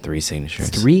right? 3 signatures.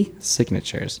 3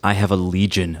 signatures. I have a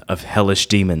legion of hellish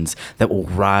demons that will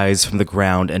rise from the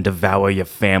ground and devour your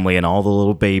family and all the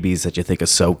little babies that you think are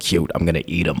so cute. I'm going to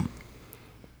eat them.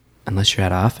 Unless you're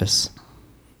out of office.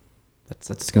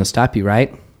 That's going to stop you,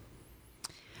 right?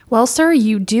 Well, sir,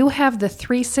 you do have the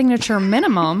 3 signature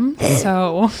minimum,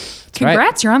 so right.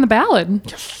 congrats, you're on the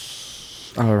ballot.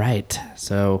 All right.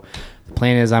 So the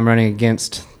plan is I'm running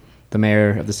against the mayor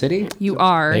of the city. You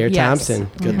are, Mayor yes.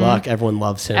 Thompson. Good luck. Everyone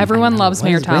loves him. Everyone loves What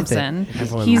Mayor is with it? Thompson.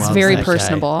 Everyone He's loves very that guy.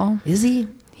 personable. Is he?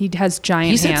 He has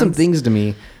giant He said hands. some things to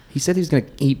me. He said he was going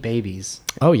to eat babies.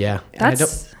 Oh, yeah. And I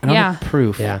don't yeah. have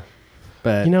proof. Yeah.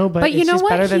 But But you it's know just what?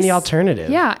 better than the He's- alternative.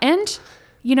 Yeah, and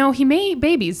he may eat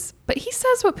babies, but he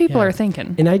says what people Yeah. are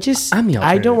thinking. And I'm the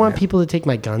I don't want alternative, man. people to take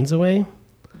my guns away.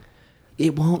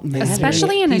 it won't matter.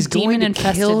 Especially in a He's going to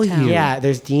demon-infested kill town. you. Yeah,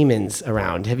 there's demons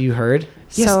around. Have you heard?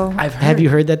 Yes, So- I've heard. Have you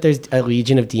heard that there's a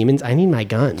legion of demons? I need my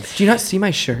guns. Do you not see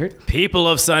my shirt? People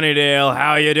of Sunnydale,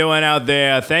 how you doing out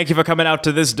there? Thank you for coming out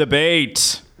to this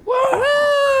debate.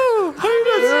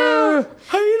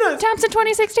 Thompson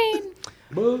 2016.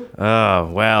 Oh,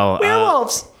 well.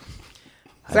 Werewolves.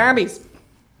 Zombies.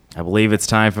 I believe it's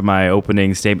time for my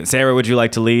opening statement. Sarah, would you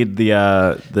like to lead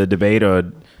the debate,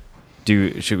 or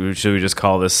should we just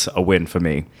call this a win for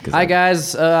me? 'Cause Hi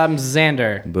guys, I'm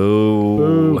Xander.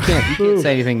 Boo. You can't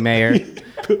say anything, Mayor.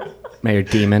 Mayor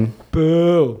Demon.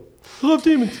 Boo. Love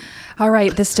demons. All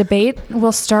right, this debate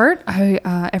will start.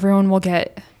 Everyone will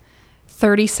get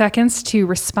 30 seconds to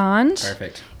respond.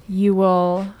 Perfect. You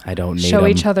will I don't need show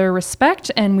 'em. each other respect,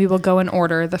 and we will go in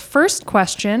order. The first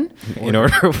question, In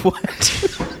order of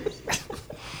what?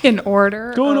 in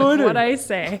order Go in of order. what I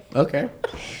say. Okay.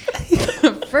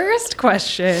 First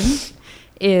question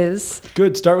is,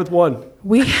 Good. Start with 1.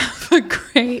 we're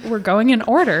going in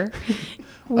order.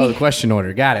 Oh, the question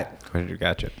order. Got it.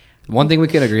 Gotcha. One thing we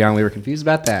could agree on, we were confused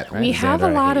about that, right? We have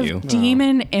Xander, a lot I hate of you.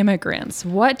 demon immigrants.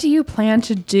 What do you plan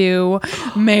to do,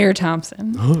 Mayor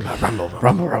Thompson?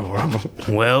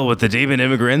 Well, with the demon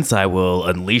immigrants, I will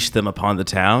unleash them upon the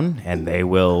town, and they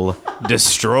will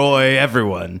destroy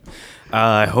everyone.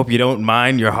 I hope you don't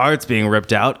mind your hearts being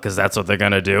ripped out, because that's what they're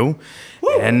gonna do.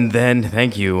 And then,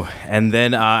 thank you. And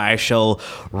then I shall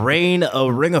rain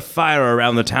a ring of fire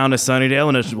around the town of Sunnydale,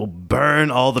 and it will burn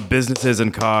all the businesses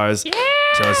and cars. Yeah!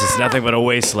 So it's just nothing but a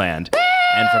wasteland.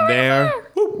 And from there,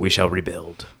 we shall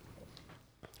rebuild.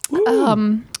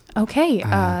 Okay,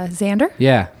 Xander?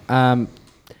 Yeah. I'm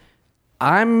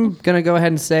going to go ahead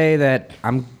and say that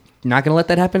I'm not going to let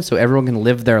that happen, so everyone can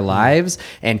live their lives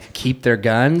and keep their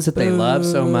guns that they love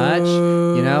so much,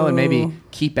 and maybe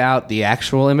keep out the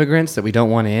actual immigrants that we don't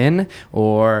want in,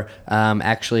 or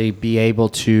actually be able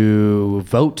to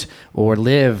vote or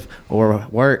live or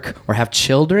work or have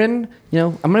children.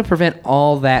 I'm going to prevent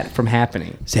all that from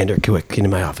happening. Xander, quick, get in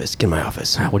my office. Get in my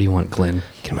office. What do you want, Glenn?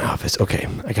 Get in my office. Okay,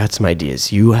 I got some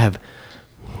ideas.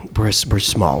 We're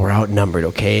small. We're outnumbered,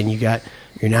 okay? And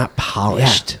you're not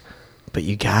polished. But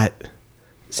you got,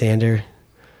 Xander,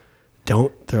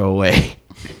 don't throw away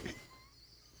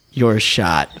your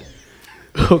shot.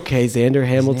 Okay, Xander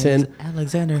Hamilton.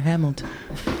 Alexander Hamilton.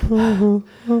 I'm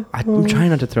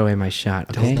trying not to throw away my shot.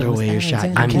 Okay? Don't throw away your shot.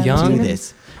 You I'm can young. do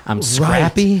this. I'm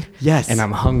scrappy. Yes. And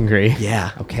I'm hungry.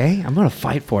 Yeah. Okay? I'm going to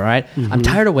fight for it, all right? I'm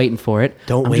tired of waiting for it.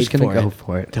 Don't I'm wait just gonna for go it.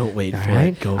 for it. Don't wait all for right?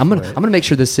 it. Go I'm for gonna, it. I'm going to make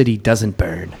sure this city doesn't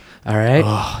burn. All right?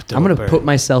 don't I'm going to burn. put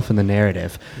myself in the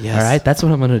narrative. Yes. All right? That's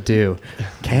what I'm going to do.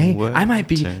 Okay? I might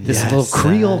be this Yes. little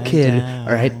Creole kid,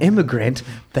 all right, immigrant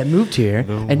that moved here,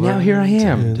 and now here I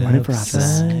am running for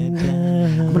office.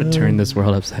 I'm going to turn this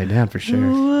world upside down for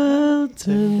sure.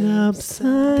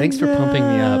 Thanks for pumping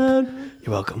me up.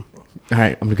 You're welcome. All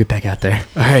right, I'm going to get back out there.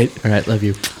 All right. All right, love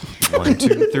you. 1,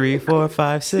 2, 3, 4,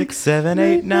 5, 6, 7,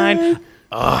 8, 9.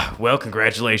 Well,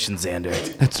 congratulations,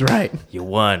 Xander. That's right. You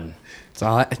won. That's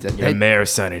all You're Mayor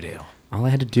Sunnydale. all I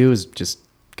had to do was just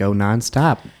go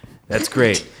nonstop. That's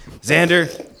great. Xander,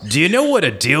 do you know what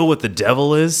a deal with the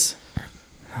devil is?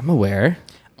 I'm aware.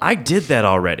 I did that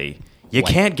already. You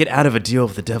can't get out of a deal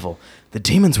with the devil. The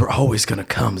demons were always going to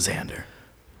come, Xander.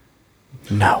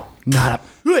 No, not a.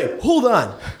 Wait, hold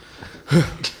on.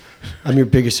 I'm your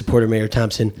biggest supporter, Mayor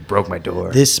Thompson. Broke my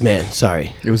door. This man,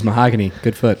 sorry. It was mahogany.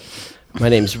 Good foot. My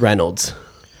name's Reynolds.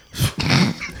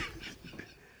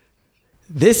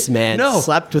 This man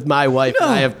slept with my wife, and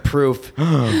I have proof.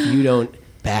 If you don't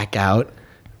back out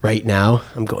right now,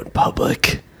 I'm going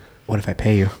public. What if I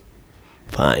pay you?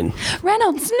 Fine.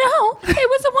 Reynolds, no. It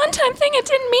was a one-time thing. It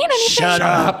didn't mean anything. Shut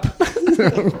up.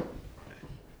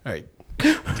 All right.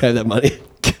 Can I have that money?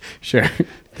 Sure.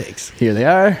 Thanks. Here they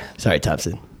are. Sorry,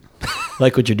 Thompson.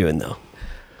 Like what you're doing, though.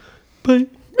 But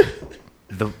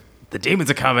The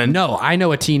demons are coming. No, I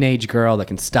know a teenage girl that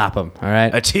can stop them. All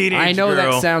right, A teenage I know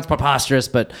girl. that sounds preposterous,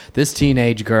 but this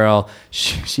teenage girl,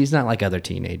 she's not like other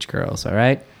teenage girls. All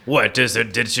right. What?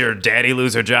 Did your daddy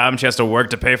lose her job and she has to work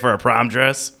to pay for her prom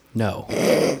dress? No,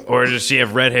 Or does she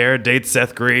have red hair, dates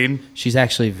Seth Green? she's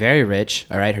actually very rich.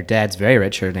 All right, her dad's very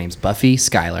rich. Her name's Buffy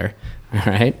Skylar. All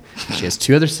right, she has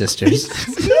 2 other sisters,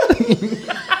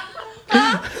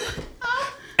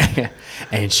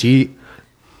 and she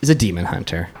is a demon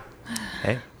hunter.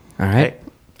 Hey. All right.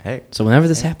 Hey. So whenever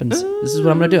this happens, this is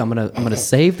what I'm gonna do. I'm gonna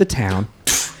save the town.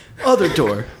 other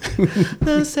door.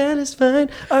 Not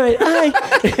satisfied. All right,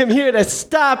 I am here to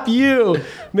stop you,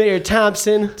 Mayor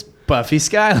Thompson. Buffy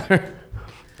Skylar.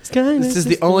 This is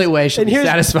the only way she'll be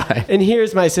satisfied. And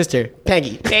here's my sister,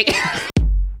 Peggy.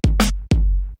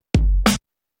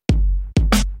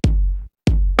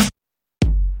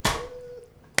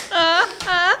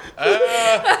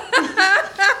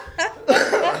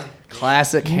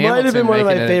 Classic Hamilton. Might have been one of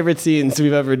my making it- favorite scenes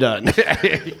we've ever done.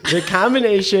 The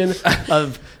combination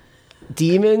of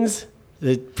demons,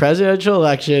 the presidential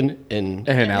election, and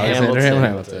Alexander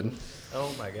Hamilton.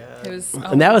 It was,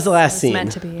 And that was the last scene.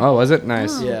 meant to be. Oh, was it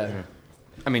nice? Yeah.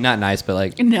 I mean, not nice, but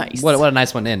like Nice. What a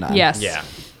nice one in. Yes. Yeah.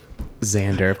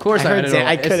 Xander. Of course, I heard don't know.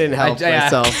 I couldn't help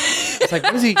myself. It's like,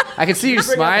 what is he? I can see you bring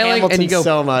up smiling, and Hamilton you go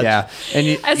so much. Yeah, and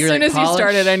you, As you're soon like, as you "Polish,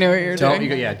 started, I knew what you were don't, doing. You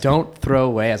go, yeah, don't throw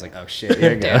away. I was like, oh shit,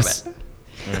 here it goes.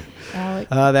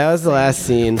 That was the last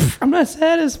scene. I'm not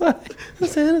satisfied. I'm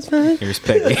satisfied. Here's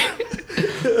Peggy.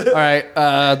 All right,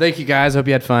 thank you guys. Hope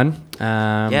you had fun.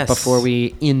 Yes. Before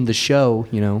we end the show,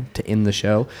 to end the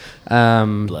show,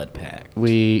 Blood pack.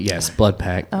 Blood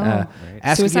pack.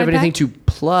 Ask if you Suicide have anything pact? to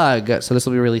plug. So this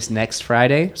will be released next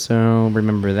Friday. So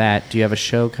remember that. Do you have a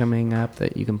show coming up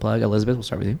that you can plug? Elizabeth, we'll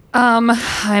start with you. I'm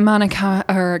on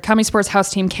a Comedy Sports House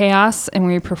Team Chaos, and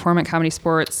we perform at Comedy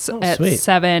Sports at sweet.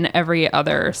 7 every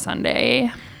other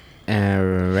Sunday. All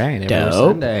right, every Dope.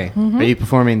 Sunday. Are you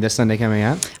performing this Sunday coming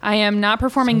up? I am not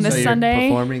performing this So you're Sunday.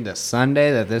 performing the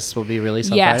Sunday that this will be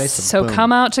released on Friday? Yes, so boom.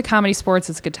 come out to Comedy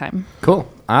Sports. It's a good time.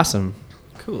 Cool. Awesome.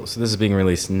 Cool. So this is being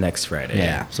released next Friday.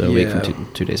 Yeah. So a week Yeah.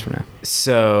 from 2 days from now.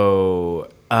 So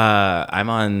I'm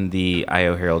on the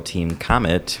IO Herald Team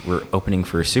Comet. We're opening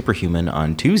for Superhuman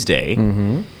on Tuesday.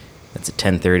 Mm-hmm. That's at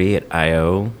 10:30 at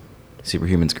IO.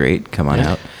 Superhuman's great. Come on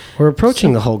out. We're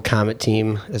approaching the whole Comet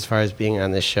team as far as being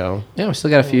on this show. Yeah, we still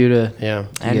got a few to. Yeah.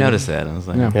 I noticed that. I was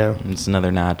like, Yeah. it's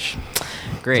another notch.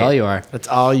 Great. That's all you are. That's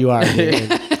all you are.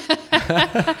 David.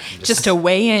 Just to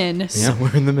weigh in.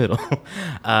 Somewhere in the middle.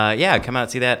 Yeah, come out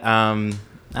and see that. I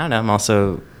don't know. I'm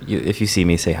also, if you see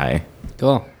me, say hi.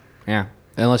 Cool. Yeah.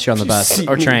 Unless you're on the bus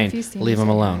or train, If you see me, leave them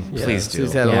say alone. Please do.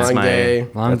 He's had a Yeah. long That's day.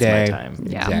 Long That's my day. time.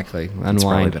 Yeah. Exactly. It's probably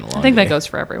Unwind. been a long I think that day. goes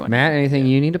for everyone. Matt, anything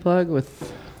you need to plug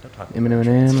with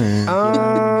Eminem?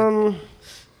 Or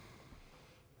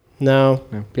No.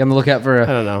 no? Be on the lookout for I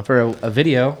don't know. a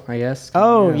video, I guess.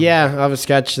 Oh, yeah. I have a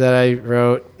sketch that I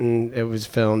wrote, and it was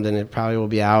filmed, and it probably will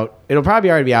be out. It'll probably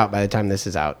already be out by the time this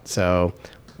is out. So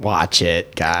watch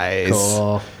it, guys.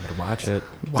 Cool. Watch it.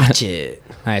 Watch it.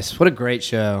 Nice. What a great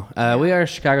show. We are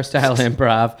Chicago Style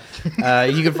Improv.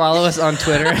 You can follow us on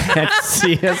Twitter at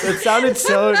CS. It sounded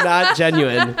so not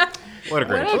genuine. What a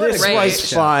great What a show. This great was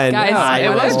show. fun. Guys, I It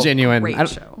what a was genuine. great I don't-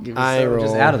 show. It was I so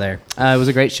just roll. out of there. It was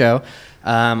a great show.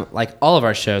 Like all of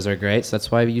our shows are great, so that's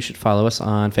why you should follow us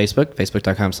on Facebook,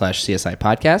 facebook.com/CSI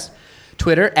Podcast,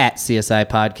 Twitter at CSI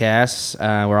Podcasts.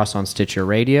 We're also on Stitcher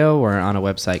Radio. We're on a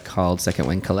website called Second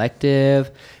Wind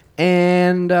Collective.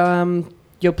 And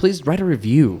please write a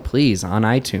review, please, on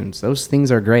iTunes. Those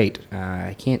things are great.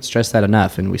 I can't stress that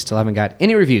enough, and we still haven't got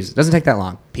any reviews. It doesn't take that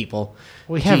long, people.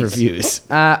 We have Jeez. reviews.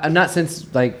 Not since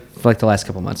for the last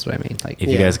couple months. What I mean, If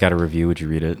you guys got a review, would you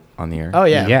read it on the air? Oh,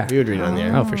 yeah. Yeah. We would read it on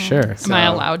there. oh, for sure. Am I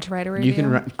allowed to write a review? You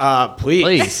can Please.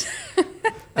 please.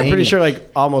 I'm pretty sure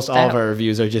almost all of our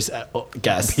reviews are just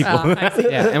guests.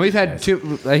 Yeah, and we've had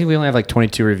two. I think we only have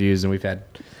 22 reviews, and we've had.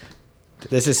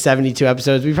 This is 72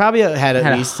 episodes. We probably had at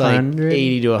Had least 100.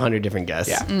 80 to 100 different guests.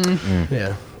 Yeah.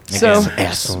 Yeah. So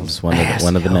It's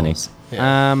one of the many.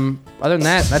 Other than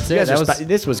that, that's You it. guys That are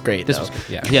this was great. this though. was good.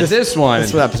 Yeah. Yeah. This one.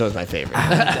 This episode was my favorite.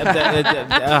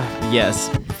 Yes,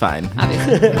 fine.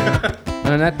 Obviously.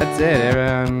 Other than that, that's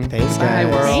it. Thanks, Bye,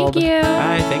 guys. world. Thank you.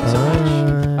 Bye. Thanks so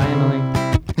much. Bye,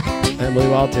 Emily. Emily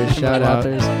Walters. Shout out.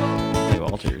 Hey,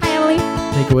 Walters. Hi, Emily.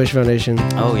 Make-A-Wish Foundation.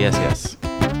 Oh yes, yes.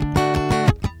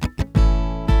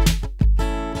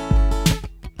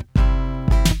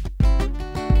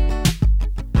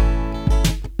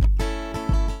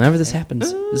 Whenever this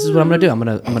happens, this is what I'm gonna do. I'm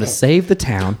gonna save the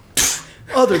town.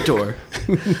 Other door.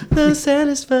 The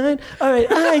satisfied. All right,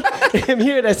 I am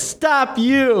here to stop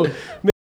you.